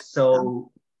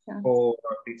 So for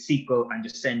the sequel, I'm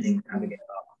just sending Abigail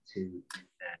off to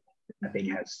a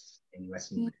big house in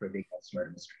Westmeath for a big house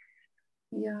murder mystery.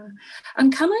 Yeah,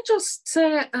 and can I just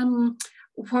say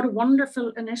what a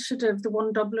wonderful initiative the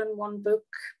One Dublin One Book,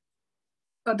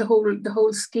 the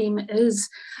whole scheme is.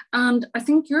 And I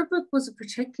think your book was a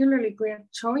particularly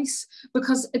great choice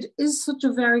because it is such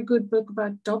a very good book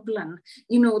about Dublin.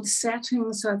 You know, the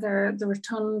settings are there, the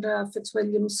Rotunda,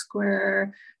 Fitzwilliam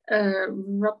Square,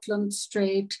 Rutland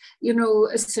Street, you know,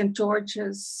 St.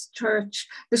 George's Church.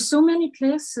 There's so many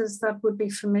places that would be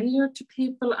familiar to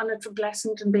people, and it's a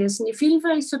Blessington Basin. You feel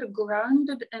very sort of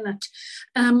grounded in it.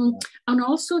 And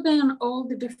also then all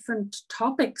the different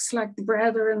topics like the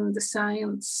brethren, the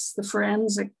science, the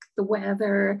forensic, the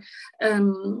weather,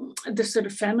 the sort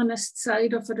of feminist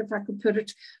side of it, if I could put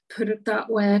it that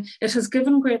way. It has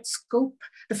given great scope.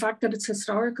 The fact that it's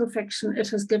historical fiction, it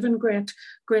has given great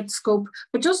scope.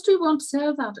 But just do want to say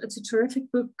that it's a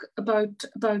terrific book about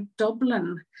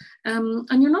Dublin.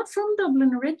 And you're not from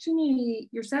Dublin originally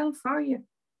yourself, are you?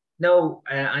 No,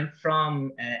 I'm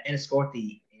from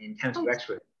Enniscorthy in County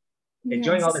Wexford.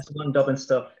 During all this One Dublin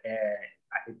stuff,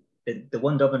 the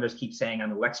One Dubliners keep saying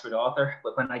I'm a Wexford author,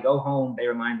 but when I go home, they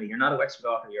remind me, you're not a Wexford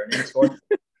author, you're an Enniscorthy.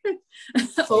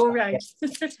 Oh, right.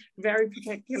 Very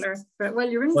particular. But, well,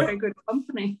 you're in very good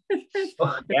company.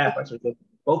 Yeah,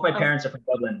 both my parents are from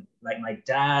Dublin. Like my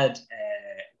dad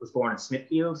was born in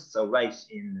Smithfield, so right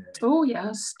in. Oh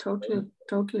yes, totally.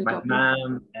 My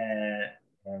mum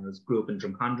grew up in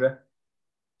Drumcondra,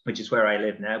 which is where I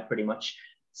live now, pretty much.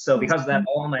 So because of that,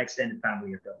 all my extended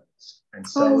family are Dublins, and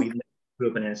so even though I grew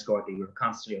up in Enniscorthy, we were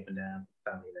constantly up and down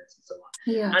family events and so on.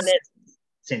 Yes. And then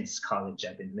since college,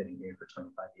 I've been living here for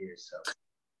 25 years. So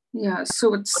yeah,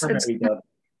 so it's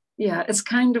Yeah, it's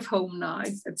kind of home now.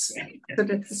 It's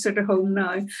sort of home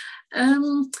now.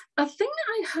 A thing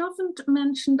I haven't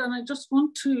mentioned, and I just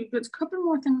want to, there's a couple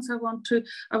more things I want to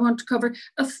cover.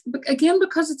 Again,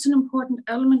 because it's an important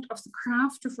element of the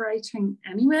craft of writing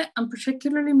anyway, and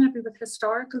particularly maybe with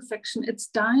historical fiction, it's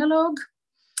dialogue.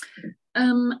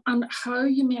 And how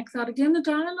you make that. Again, the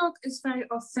dialogue is very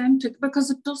authentic because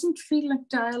it doesn't feel like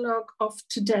dialogue of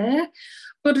today,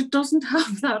 but it doesn't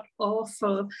have that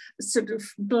awful sort of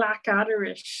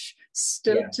Blackadder-ish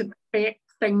stilted fake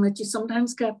thing that you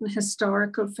sometimes get in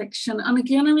historical fiction. And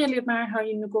again, I really admire how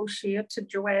you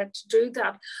negotiated your way to do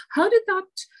that. How did that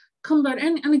come about?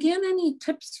 And again, any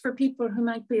tips for people who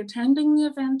might be attending the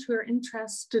event who are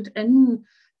interested in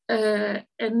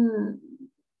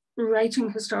writing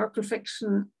historical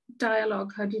fiction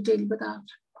dialogue? How do you deal with that?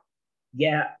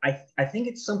 Yeah, I think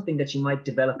it's something that you might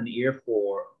develop an ear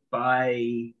for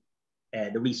by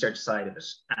the research side of it.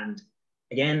 And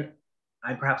again,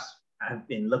 I perhaps have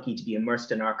been lucky to be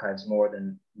immersed in archives more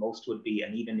than most would be.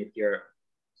 And even if you're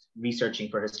researching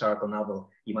for a historical novel,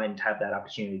 you mightn't have that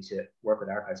opportunity to work with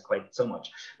archives quite so much.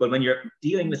 But when you're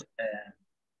dealing with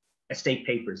estate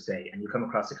papers, say, and you come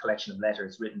across a collection of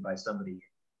letters written by somebody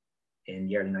in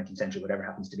the early 19th century, whatever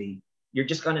happens to be, you're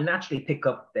just going to naturally pick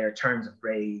up their turns of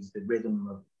phrase, the rhythm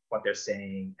of what they're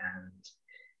saying, and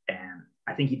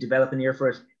I think you develop an ear for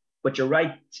it. But you're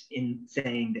right in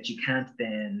saying that you can't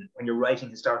then, when you're writing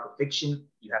historical fiction,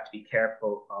 you have to be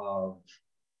careful of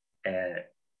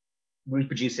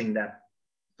reproducing that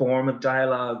form of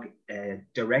dialogue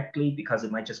directly, because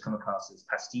it might just come across as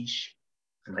pastiche.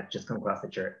 It might just come across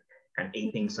that you're kind of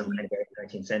aping some kind of early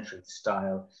 19th century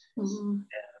style.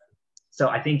 So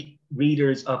I think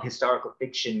readers of historical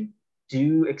fiction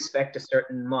do expect a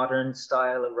certain modern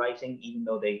style of writing, even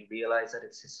though they realize that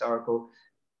it's historical.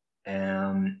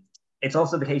 It's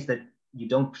also the case that you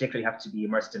don't particularly have to be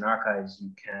immersed in archives.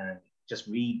 You can just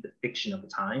read the fiction of the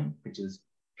time, which is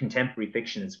contemporary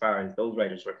fiction as far as those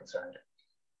writers were concerned.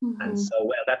 And so,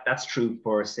 well, that's true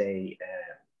for, say,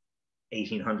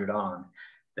 1800 on.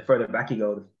 The further back you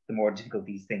go, the more difficult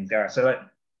these things are. So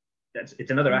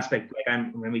it's another aspect.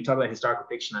 Like when we talk about historical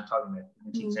fiction, I'm talking about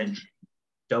 19th century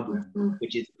Dublin,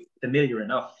 which is familiar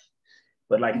enough.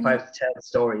 But like if I was to tell the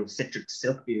story of Citric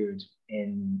Silkbeard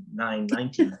in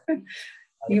 990,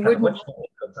 you would have much more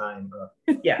difficult time.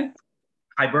 Yeah,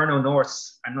 Hiberno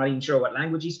Norse. I'm not even sure what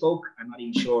language he spoke. I'm not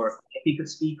even sure if he could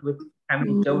speak with how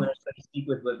many donors that he speak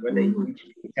with. Were they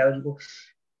intelligible?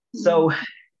 So,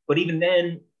 but even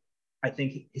then, I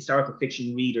think historical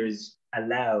fiction readers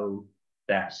allow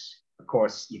that. Of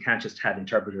course, you can't just have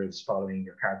interpreters following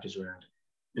your characters around.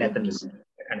 Let them just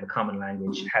kind of a common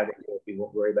language, how they feel, we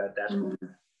won't worry about that.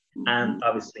 And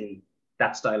obviously,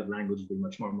 that style of language would be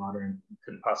much more modern. You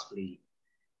couldn't possibly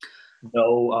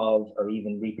know of or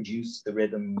even reproduce the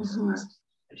rhythms,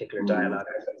 particular dialogue.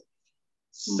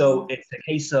 So it's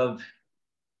a case of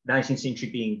 19th century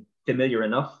being familiar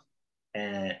enough,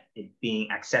 it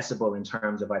being accessible in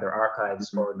terms of either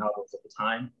archives or novels at the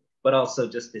time, but also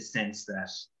just this sense that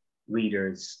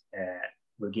readers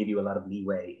will give you a lot of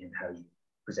leeway in how you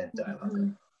present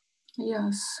dialogue.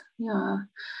 Yes, yeah.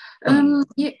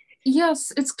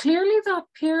 Yes, it's clearly that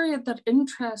period that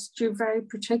interests you very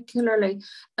particularly.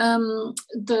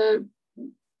 The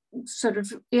sort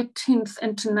of 18th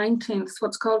into 19th,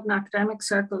 what's called in academic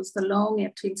circles, the long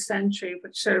 18th century,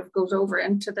 which sort of goes over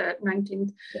into the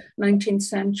 19th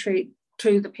century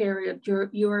through the period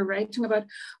you were writing about.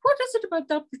 What is it about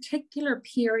that particular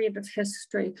period of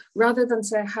history, rather than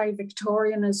say high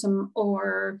Victorianism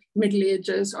or Middle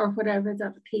Ages or whatever,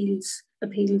 that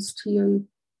appeals to you?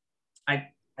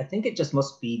 I think it just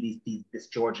must be this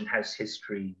Georgian house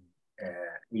history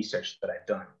research that I've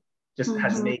done. Just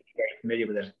has made me very familiar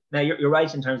with it. Now you're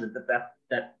right in terms of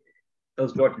that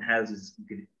those Georgian houses,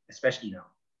 especially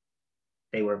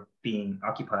they were being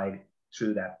occupied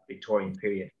through that Victorian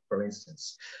period, for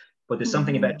instance. But there's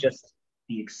something about just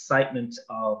the excitement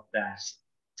of that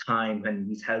time when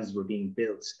these houses were being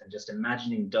built, and just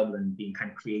imagining Dublin being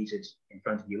kind of created in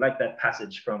front of you, like that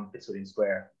passage from Fitzwilliam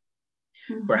Square,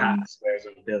 where half the squares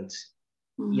are built.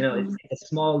 It's a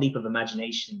small leap of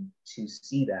imagination to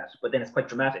see that, but then it's quite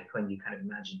dramatic when you kind of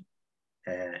imagine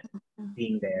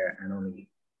being there, and only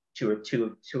two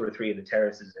or three of the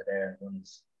terraces are there,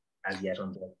 one's as yet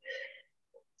unbuilt.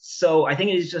 So I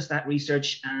think it is just that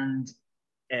research. And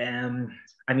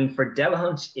I mean, for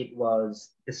Delahunt, it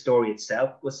was the story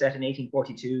itself was set in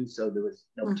 1842, so there was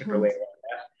no particular way around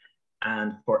that.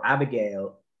 And for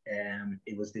Abigail,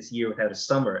 it was This Year Without a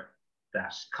Summer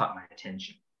that caught my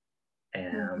attention.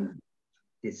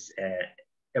 This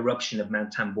eruption of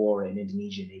Mount Tambora in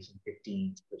Indonesia in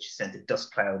 1815, which sent a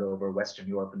dust cloud over Western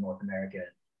Europe and North America,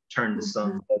 turned the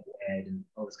sun overhead and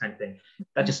all this kind of thing.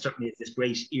 That just struck me as this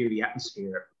great eerie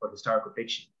atmosphere for historical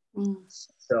fiction.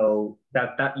 So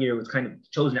that year was kind of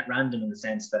chosen at random, in the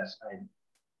sense that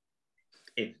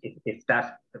if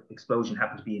that explosion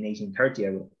happened to be in 1830, I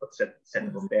would have set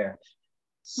it up there.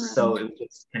 So it was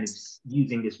just kind of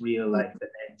using this real life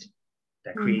event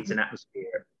that creates an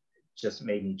atmosphere. Just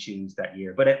made me choose that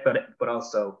year, but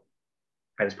also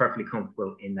I was perfectly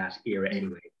comfortable in that era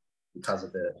anyway, because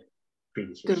of the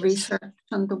previous research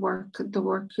and the work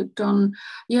you've done.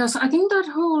 Yes, I think that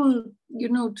whole, to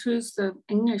use the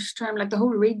English term, like the whole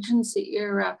Regency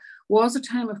era was a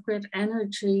time of great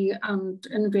energy and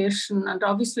innovation, and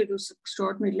obviously there was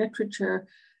extraordinary literature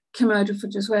came out of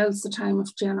it, as well as the time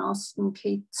of Jane Austen,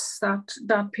 Keats,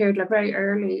 that period, like very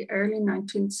early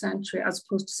 19th century, as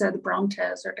opposed to, say, the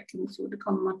Brontes or Dickens, would have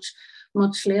come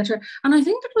much later. And I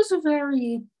think it was a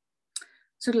very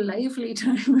sort of lively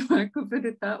time, if I could put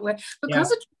it that way,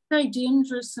 because it's very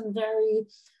dangerous and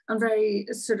very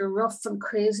sort of rough and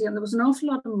crazy, and there was an awful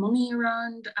lot of money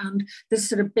around, and this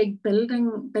sort of big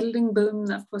building boom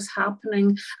that was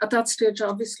happening at that stage.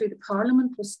 Obviously, the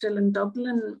Parliament was still in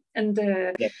Dublin in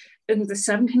the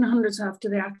 1700s, after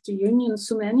the Act of Union.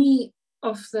 So many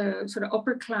of the sort of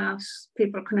upper class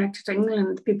people connected to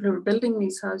England, people who were building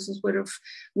these houses, would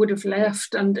have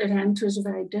left, and it enters a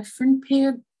very different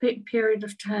period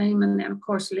of time. And then, of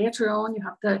course, later on, you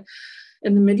have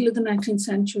in the middle of the 19th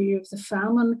century, you have the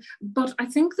famine. But I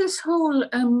think this whole,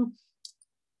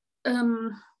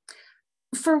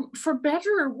 for better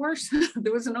or worse,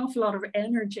 there was an awful lot of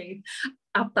energy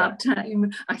at that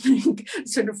time, I think,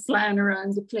 sort of flying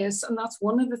around the place. And that's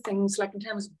one of the things, like in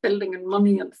terms of building and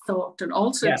money and thought and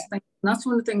all sorts of things. And that's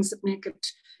one of the things that make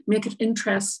it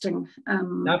interesting.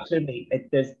 Absolutely.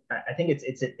 I think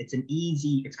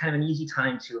it's kind of an easy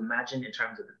time to imagine in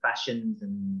terms of the fashions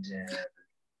and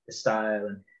the style,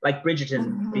 and like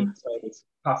Bridgerton being so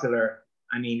popular.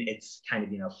 I mean, it's kind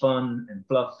of fun and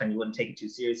fluff, and you wouldn't take it too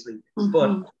seriously.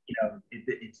 But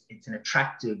it's an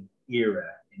attractive era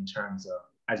in terms of,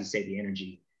 as you say, the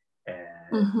energy,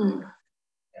 the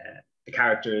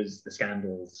characters, the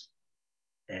scandals.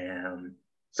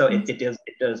 So it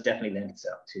does definitely lend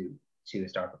itself to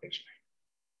historical fiction.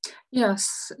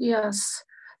 Yes.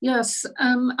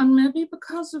 And maybe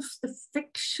because of the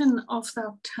fiction of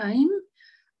that time,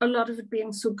 a lot of it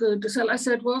being so good as well. I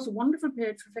said it was a wonderful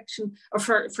period for fiction, or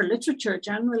for literature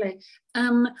generally.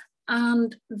 And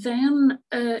then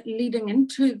leading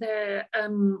into the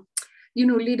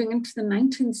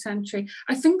 19th century,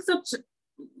 I think that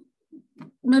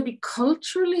maybe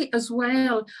culturally as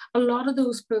well, a lot of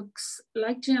those books,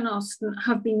 like Jane Austen,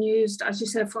 have been used, as you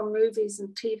said, for movies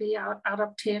and TV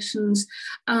adaptations.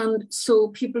 And so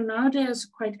people nowadays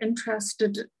are quite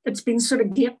interested. It's been sort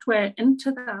of gateway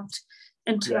into that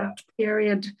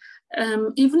period,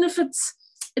 even if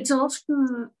it's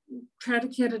often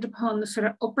predicated upon the sort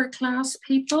of upper class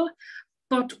people.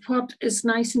 But what is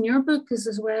nice in your book is,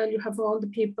 as well, you have all the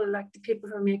people, like the people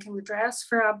who are making the dress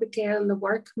for Abigail, the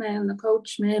workmen, the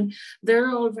coachmen, they're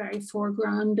all very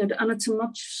foregrounded. And it's a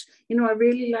much, I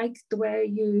really like the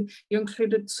way you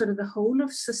included sort of the whole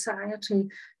of society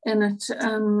in it.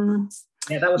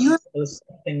 That was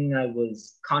something I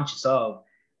was conscious of.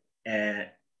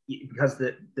 Because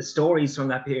the stories from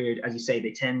that period, as you say,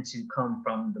 they tend to come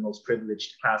from the most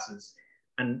privileged classes.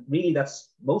 And really,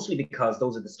 that's mostly because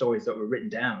those are the stories that were written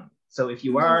down. So if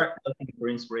you are looking for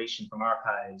inspiration from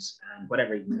archives and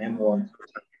whatever, memoirs,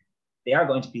 they are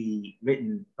going to be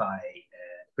written by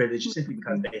privileged, simply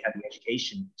because they have the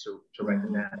education to write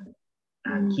them down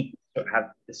and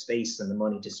have the space and the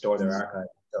money to store their archives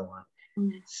and so on.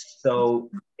 So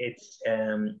it's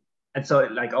and so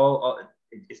like all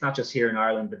it's not just here in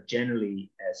Ireland, but generally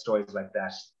stories like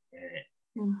that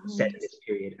set in this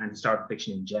period, and historical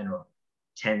fiction in general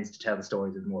tends to tell the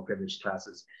stories of the more privileged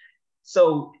classes.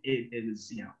 So it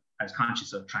was, I was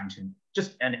conscious of trying to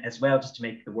just to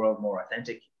make the world more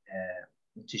authentic,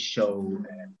 to show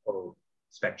the whole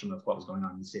spectrum of what was going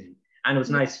on in the city. And it was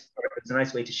nice. It was a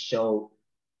nice way to show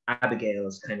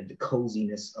Abigail's kind of the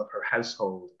coziness of her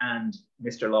household and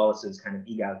Mr. Lawless's kind of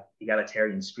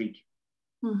egalitarian streak.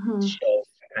 To show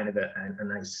kind of a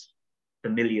nice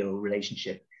familial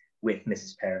relationship with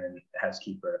Mrs. Perrin, the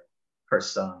housekeeper, her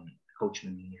son,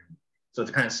 coachman. So it's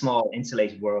a kind of small,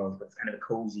 insulated world, but it's kind of a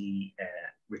cozy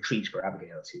retreat for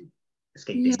Abigail to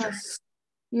escape danger.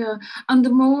 Yeah, and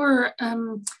the more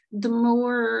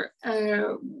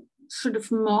sort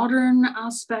of modern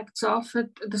aspects of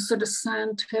it, the sort of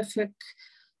scientific,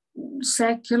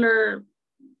 secular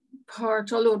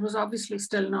part, although it was obviously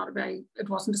still not it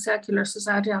wasn't a secular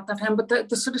society at that time, but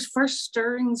the sort of first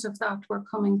stirrings of that were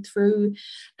coming through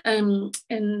in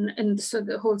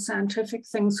the whole scientific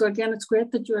thing. So again, it's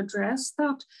great that you addressed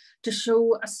that to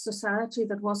show a society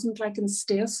that wasn't like in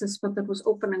stasis, but that was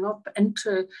opening up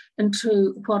into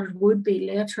what it would be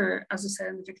later, as I say,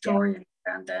 in the Victorian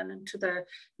and then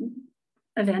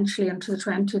eventually into the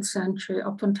 20th century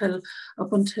up until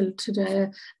today.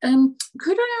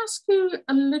 Could I ask you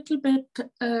a little bit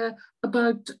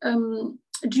about,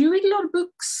 do you read a lot of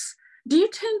books? Do you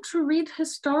tend to read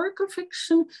historical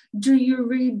fiction? Do you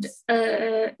read,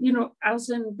 as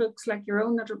in books like your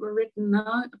own that were written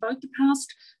now about the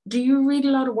past? Do you read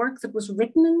a lot of work that was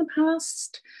written in the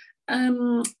past?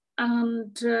 And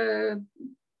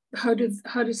how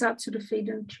does that sort of feed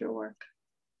into your work?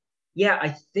 Yeah,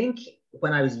 I think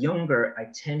when I was younger, I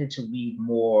tended to read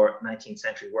more 19th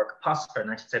century work, or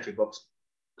 19th century books,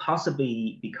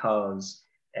 possibly because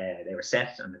they were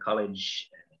set on the college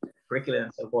curriculum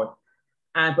and so forth.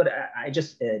 But I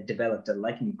just developed a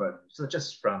liking for them. So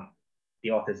just from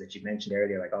the authors that you mentioned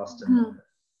earlier, like Austen,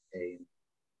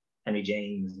 Henry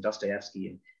James, and Dostoevsky.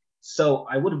 And so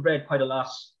I would have read quite a lot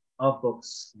of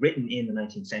books written in the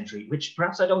 19th century, which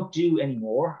perhaps I don't do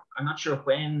anymore. I'm not sure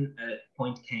when a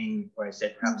point came where I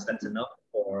said perhaps that's enough,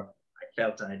 or I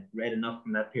felt I'd read enough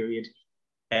from that period.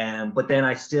 But then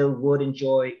I still would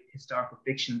enjoy historical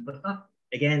fiction, but not,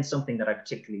 again, something that I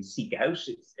particularly seek out.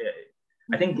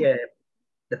 I think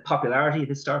the popularity of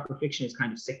historical fiction is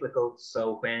kind of cyclical.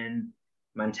 So when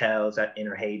Mantell's in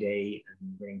her heyday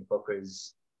and during the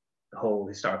Bookers, the whole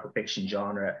historical fiction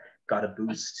genre got a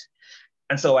boost.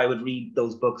 And so I would read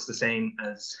those books the same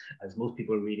as most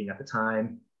people were reading at the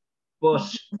time. But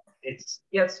it's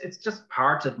just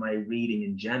part of my reading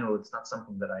in general. It's not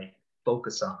something that I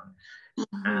focus on.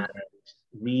 And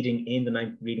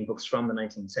reading books from the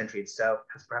 19th century itself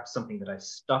is perhaps something that I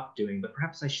stopped doing, but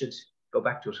perhaps I should go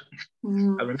back to it.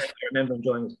 I remember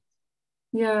enjoying it.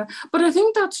 Yeah, but I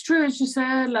think that's true, as you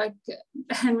say, like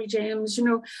Henry James,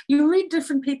 you read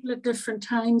different people at different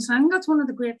times. And I think that's one of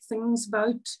the great things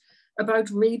about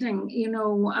reading,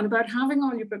 and about having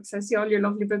all your books. I see all your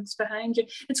lovely books behind you.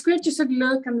 It's great just to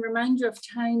look and remind you of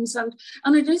times, and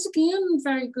it is again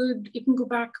very good. You can go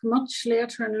back much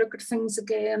later and look at things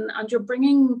again, and you're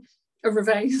bringing a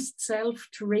revised self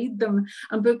to read them.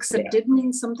 And books that did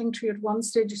mean something to you at one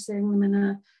stage, you're seeing them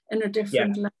in a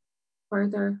different level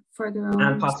further on.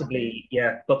 And possibly,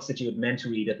 books that you had meant to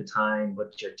read at the time,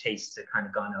 but your tastes have kind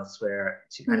of gone elsewhere,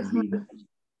 to kind of read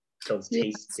those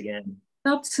tastes again.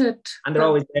 That's it. And they're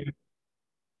always there.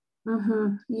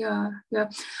 Yeah.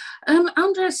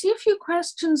 Andrew, I see a few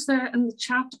questions there in the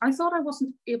chat. I thought I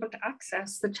wasn't able to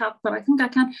access the chat, but I think I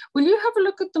can. Will you have a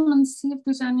look at them and see if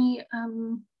there's any?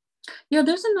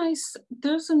 There's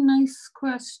a nice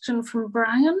question from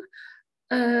Brian.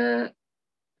 The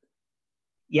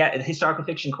historical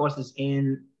fiction courses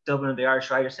in Dublin, the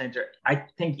Irish Writers Centre. I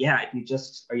think, if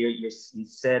you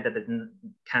said that they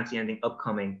can't see anything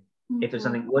upcoming. If there's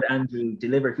something, would Andrew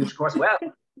deliver a future course? Well,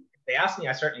 if they asked me,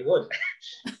 I certainly would.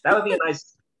 That would be a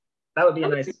nice.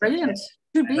 Brilliant.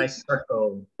 A nice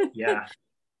circle. Yeah.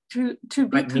 to be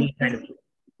like me kind of.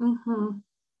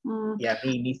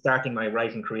 Me starting my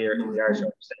writing career in the Irish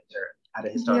Writers Centre at a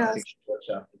historical fiction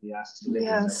workshop to be asked to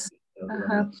deliver.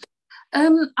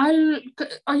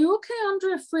 Are you okay,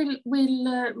 Andrew, if we'll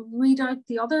read out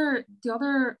the other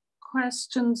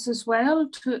questions as well?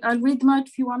 I'll read them out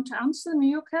if you want to answer them. Are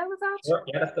you okay with that? Sure.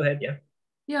 Yeah, let's go ahead.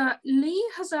 Yeah, Lee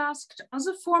has asked, as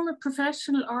a former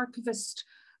professional archivist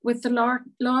with the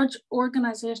large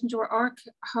organisations you were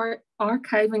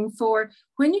archiving for,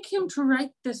 when you came to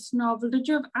write this novel, did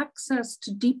you have access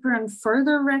to deeper and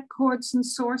further records and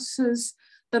sources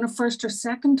than a first or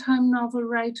second time novel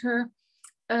writer?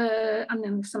 And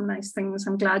then some nice things.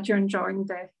 I'm glad you're enjoying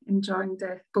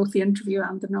both the interview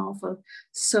and the novel.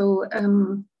 So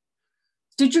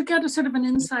did you get a sort of an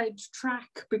inside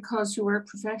track because you were a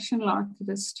professional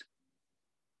archivist?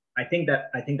 I think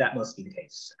that must be the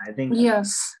case. I think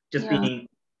being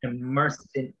immersed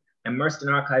in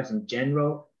archives in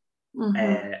general,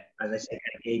 as I said,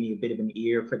 kind of gave me a bit of an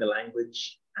ear for the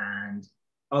language, and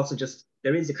also just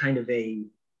there is a kind of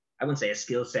I wouldn't say a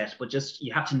skill set, but just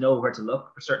you have to know where to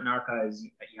look for certain archives.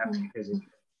 You have to,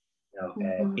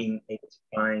 being able to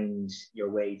find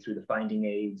your way through the finding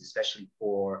aids, especially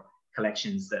for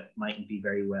collections that mightn't be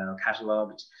very well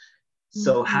catalogued.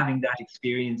 So having that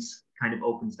experience kind of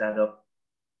opens that up.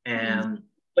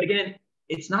 But again,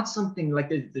 it's not something like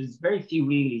there's very few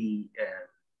really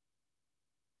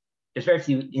there's very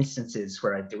few instances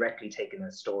where I've directly taken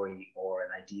a story or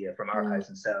an idea from archives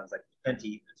themselves. Like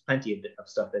there's plenty of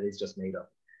stuff that is just made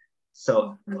up.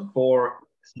 So for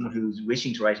someone who's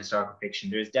wishing to write historical fiction,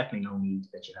 there's definitely no need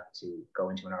that you have to go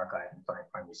into an archive and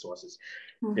find resources.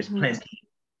 There's plenty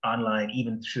online,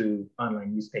 even through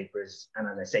online newspapers, and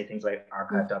as I say, things like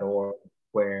archive.org,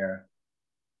 where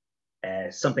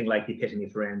something like the epitome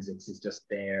of forensics is just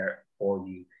there for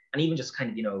you. And even just kind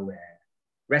of, you know,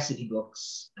 recipe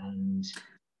books and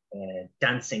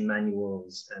dancing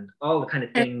manuals and all the kind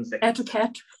of things that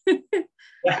etiquette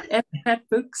etiquette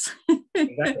books.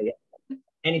 Exactly, yeah.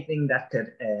 Anything that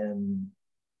could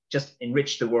just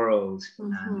enrich the world,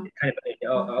 and it kind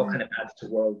of all kind of adds to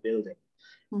world building.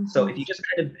 So if you just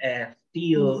kind of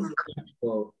feel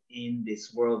comfortable in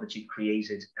this world that you've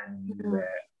created, and you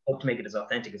hope to make it as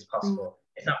authentic as possible,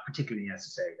 it's not particularly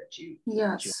necessary that you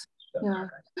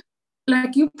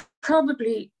like you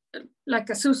probably, like,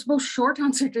 so I suppose short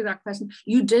answer to that question,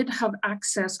 you did have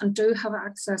access and do have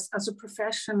access as a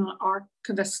professional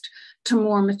archivist to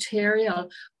more material,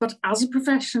 but as a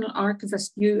professional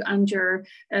archivist, you and your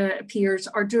peers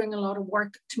are doing a lot of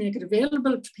work to make it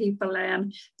available to people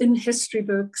in history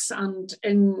books and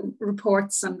in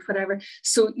reports and whatever.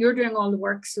 So you're doing all the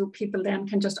work so people then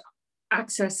can just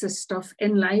access this stuff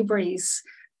in libraries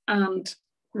and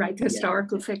write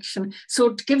historical fiction.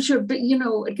 So it gives you a bit, you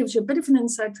know, it gives you a bit of an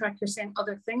inside track. You're saying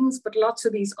other things, but lots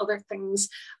of these other things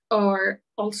are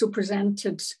also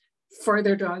presented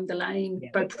further down the line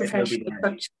by professionals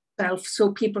such as yourself.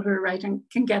 So people who are writing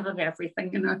can get at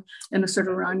everything in a sort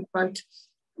of roundabout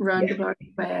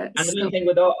way. And the main thing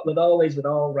with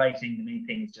all writing, the main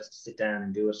thing is just to sit down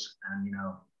and do it, and you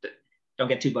know, don't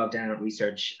get too bogged down at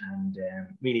research. And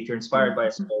really, if you're inspired by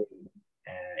a story,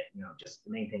 you know, just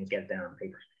the main thing is get it down on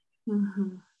paper.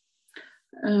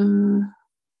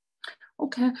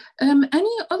 Okay.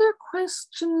 Any other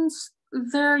questions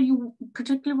there you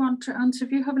particularly want to answer?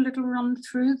 If you have a little run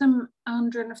through them,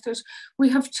 Andrew, and if we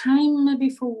have time maybe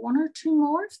for one or two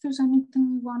more, if there's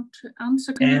anything you want to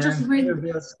answer. Can you just read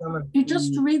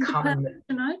the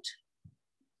question out?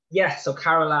 Yeah, so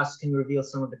Carol asks, can you reveal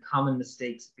some of the common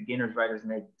mistakes beginners writers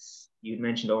make? You'd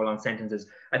mentioned overlong sentences.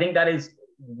 I think that is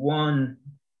one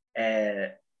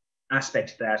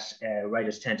aspect that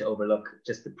writers tend to overlook,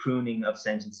 just the pruning of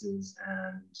sentences,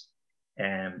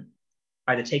 and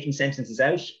either taking sentences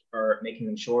out or making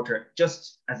them shorter,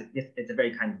 just as it's a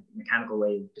very kind of mechanical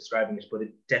way of describing it, but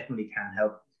it definitely can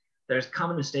help. There's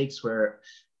common mistakes where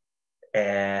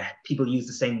people use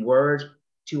the same word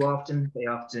too often. They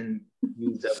often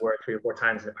use a word 3 or 4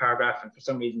 times in a paragraph, and for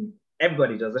some reason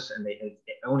everybody does it, and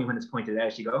only when it's pointed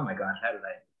out you go, oh my god, how did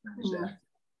I manage that?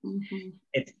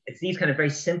 It's these kind of very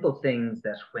simple things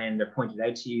that when they're pointed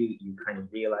out to you, you kind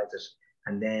of realize it,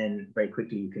 and then very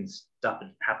quickly you can stop it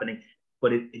happening.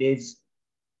 But you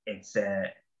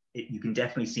can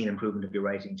definitely see an improvement of your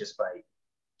writing just by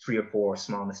 3 or 4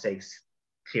 small mistakes.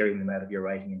 Clearing them out of your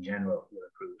writing in general will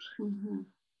improve.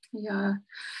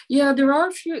 Yeah, there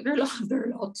are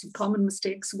lots of common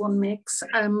mistakes one makes.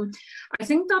 I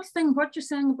think that thing, what you're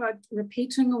saying about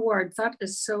repeating a word, that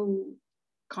is so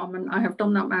common. I have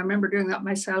done that. I remember doing that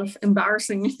myself,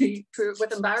 embarrassingly,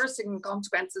 with embarrassing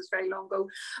consequences very long ago.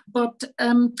 But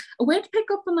a way to pick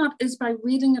up on that is by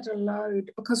reading it aloud,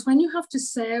 because when you have to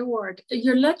say a word,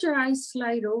 you let your eyes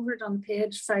slide over it on the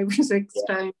page 5 or 6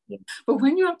 times. But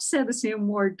when you have to say the same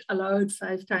word aloud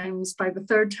 5 times, by the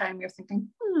 3rd time you're thinking,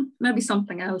 maybe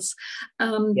something else.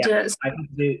 And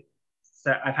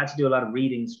I've had to do a lot of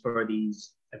readings for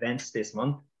these events this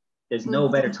month. There's no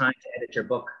better time to edit your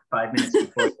book 5 minutes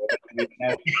before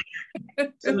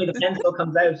suddenly the pencil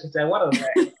comes out and say, what is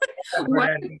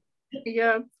that?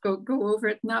 Yeah, go over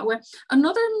it in that way.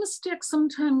 Another mistake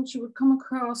sometimes you would come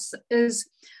across is,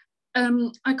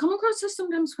 I come across this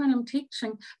sometimes when I'm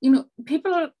teaching, you know,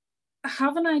 people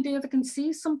have an idea, they can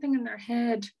see something in their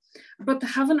head, but they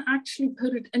haven't actually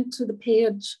put it into the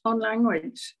page on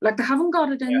language. Like they haven't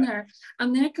got it in there,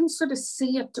 and they can sort of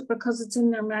see it because it's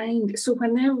in their mind. So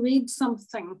when they read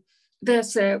something, they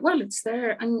say, well, it's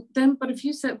there. And then, but if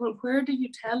you say, well, where do you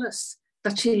tell us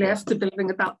that she left the building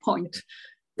at that point?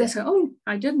 They say, oh,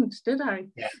 I didn't, did I?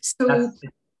 Yeah. So that's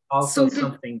also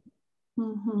something,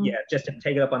 just to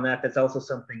take it up on that, that's also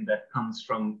something that comes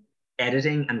from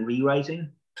editing and rewriting.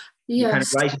 You kind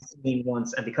of write a scene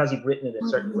once, and because you've written it a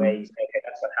certain way, you say, okay,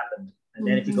 that's what happened. And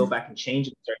then if you go back and change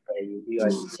it a certain way, you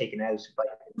realize it's taken out by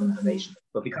innovation.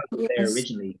 But because it's there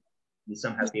originally, you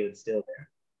somehow feel it's still there.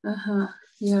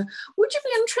 Yeah. Would Would you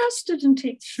be interested in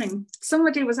teaching?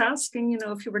 Somebody was asking, you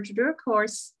know, if you were to do a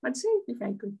course. I'd say it'd be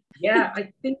very good. Yeah,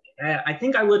 I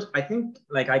think I would. I think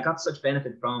like I got such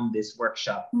benefit from this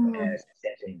workshop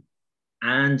setting,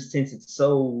 and since it's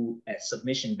so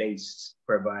submission based,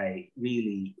 whereby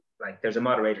really like there's a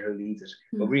moderator who leads it,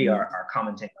 but we are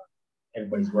commenting on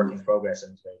everybody's work in progress,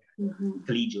 and it's very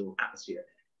collegial atmosphere.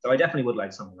 So I definitely would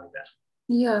like something like that.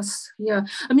 Yes, yeah.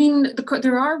 I mean,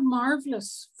 there are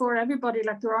marvelous for everybody.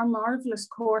 Like there are marvelous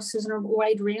courses and a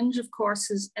wide range of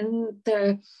courses in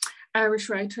the Irish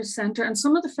Writers Centre, and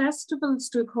some of the festivals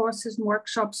do courses and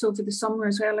workshops over the summer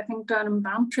as well, I think down in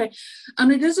Bantry.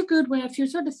 And it is a good way if you're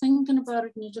sort of thinking about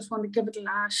it and you just want to give it a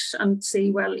lash and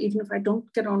see, well, even if I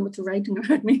don't get on with the writing, I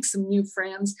might make some new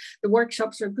friends. The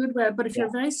workshops are a good way, but if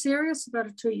you're very serious about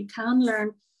it too, you can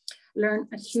learn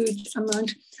a huge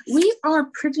amount. We are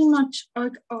pretty much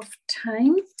out of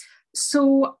time,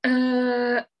 so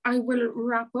I will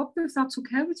wrap up if that's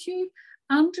okay with you,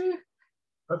 Andrew.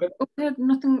 Okay.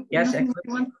 Nothing. Yes, nothing excellent.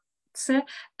 you want to say.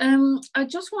 I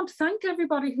just want to thank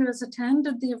everybody who has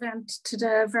attended the event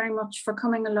today very much for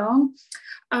coming along.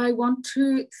 I want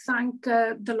to thank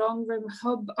the Longroom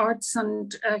Hub Arts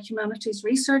and Humanities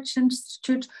Research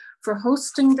Institute for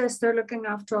hosting this. They're looking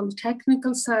after all the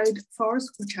technical side for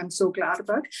us, which I'm so glad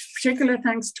about. Particular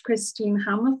thanks to Christine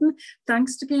Hamilton.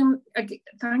 Thanks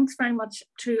very much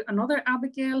to another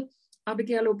Abigail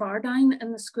O'Bardine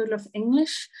in the School of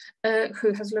English,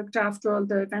 who has looked after all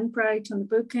the Eventbrite and the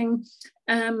booking.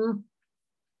 And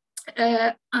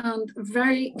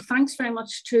thanks very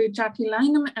much to Jackie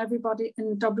Lynham, everybody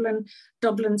in Dublin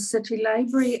City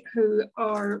Library, who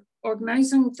are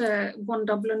organising the One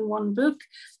Dublin One Book.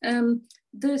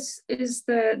 This is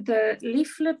the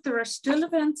leaflet. There are still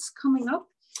events coming up.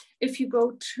 If you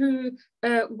go to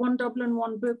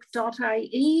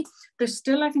onedublinonebook.ie, there's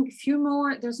still, I think, a few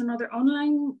more. There's another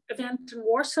online event in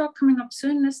Warsaw coming up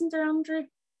soon, isn't there, Andrew?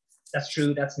 That's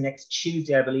true. That's next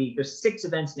Tuesday, I believe. There's 6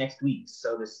 events next week,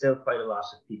 so there's still quite a lot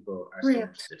of people are still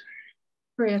interested.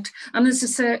 Great. And as I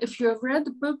say, if you have read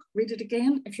the book, read it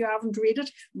again. If you haven't read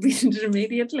it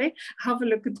immediately. Have a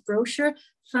look at the brochure.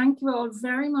 Thank you all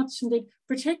very much indeed.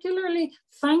 Particularly,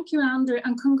 thank you, Andrew,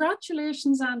 and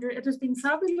congratulations, Andrew. It has been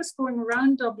fabulous going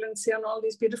around Dublin, seeing all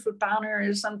these beautiful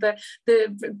banners and the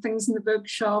things in the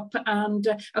bookshop. And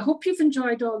I hope you've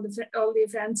enjoyed all the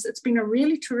events. It's been a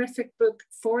really terrific book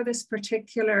for this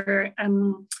particular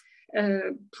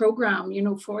program, you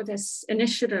know, for this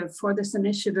initiative.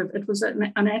 It was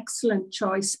an excellent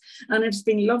choice, and it's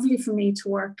been lovely for me to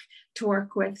work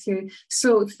with you.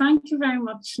 So thank you very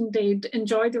much indeed.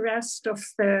 Enjoy the rest of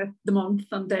the month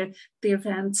and the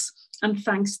events, and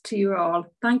thanks to you all.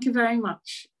 Thank you very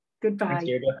much. Goodbye. Thanks,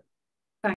 Deirdre.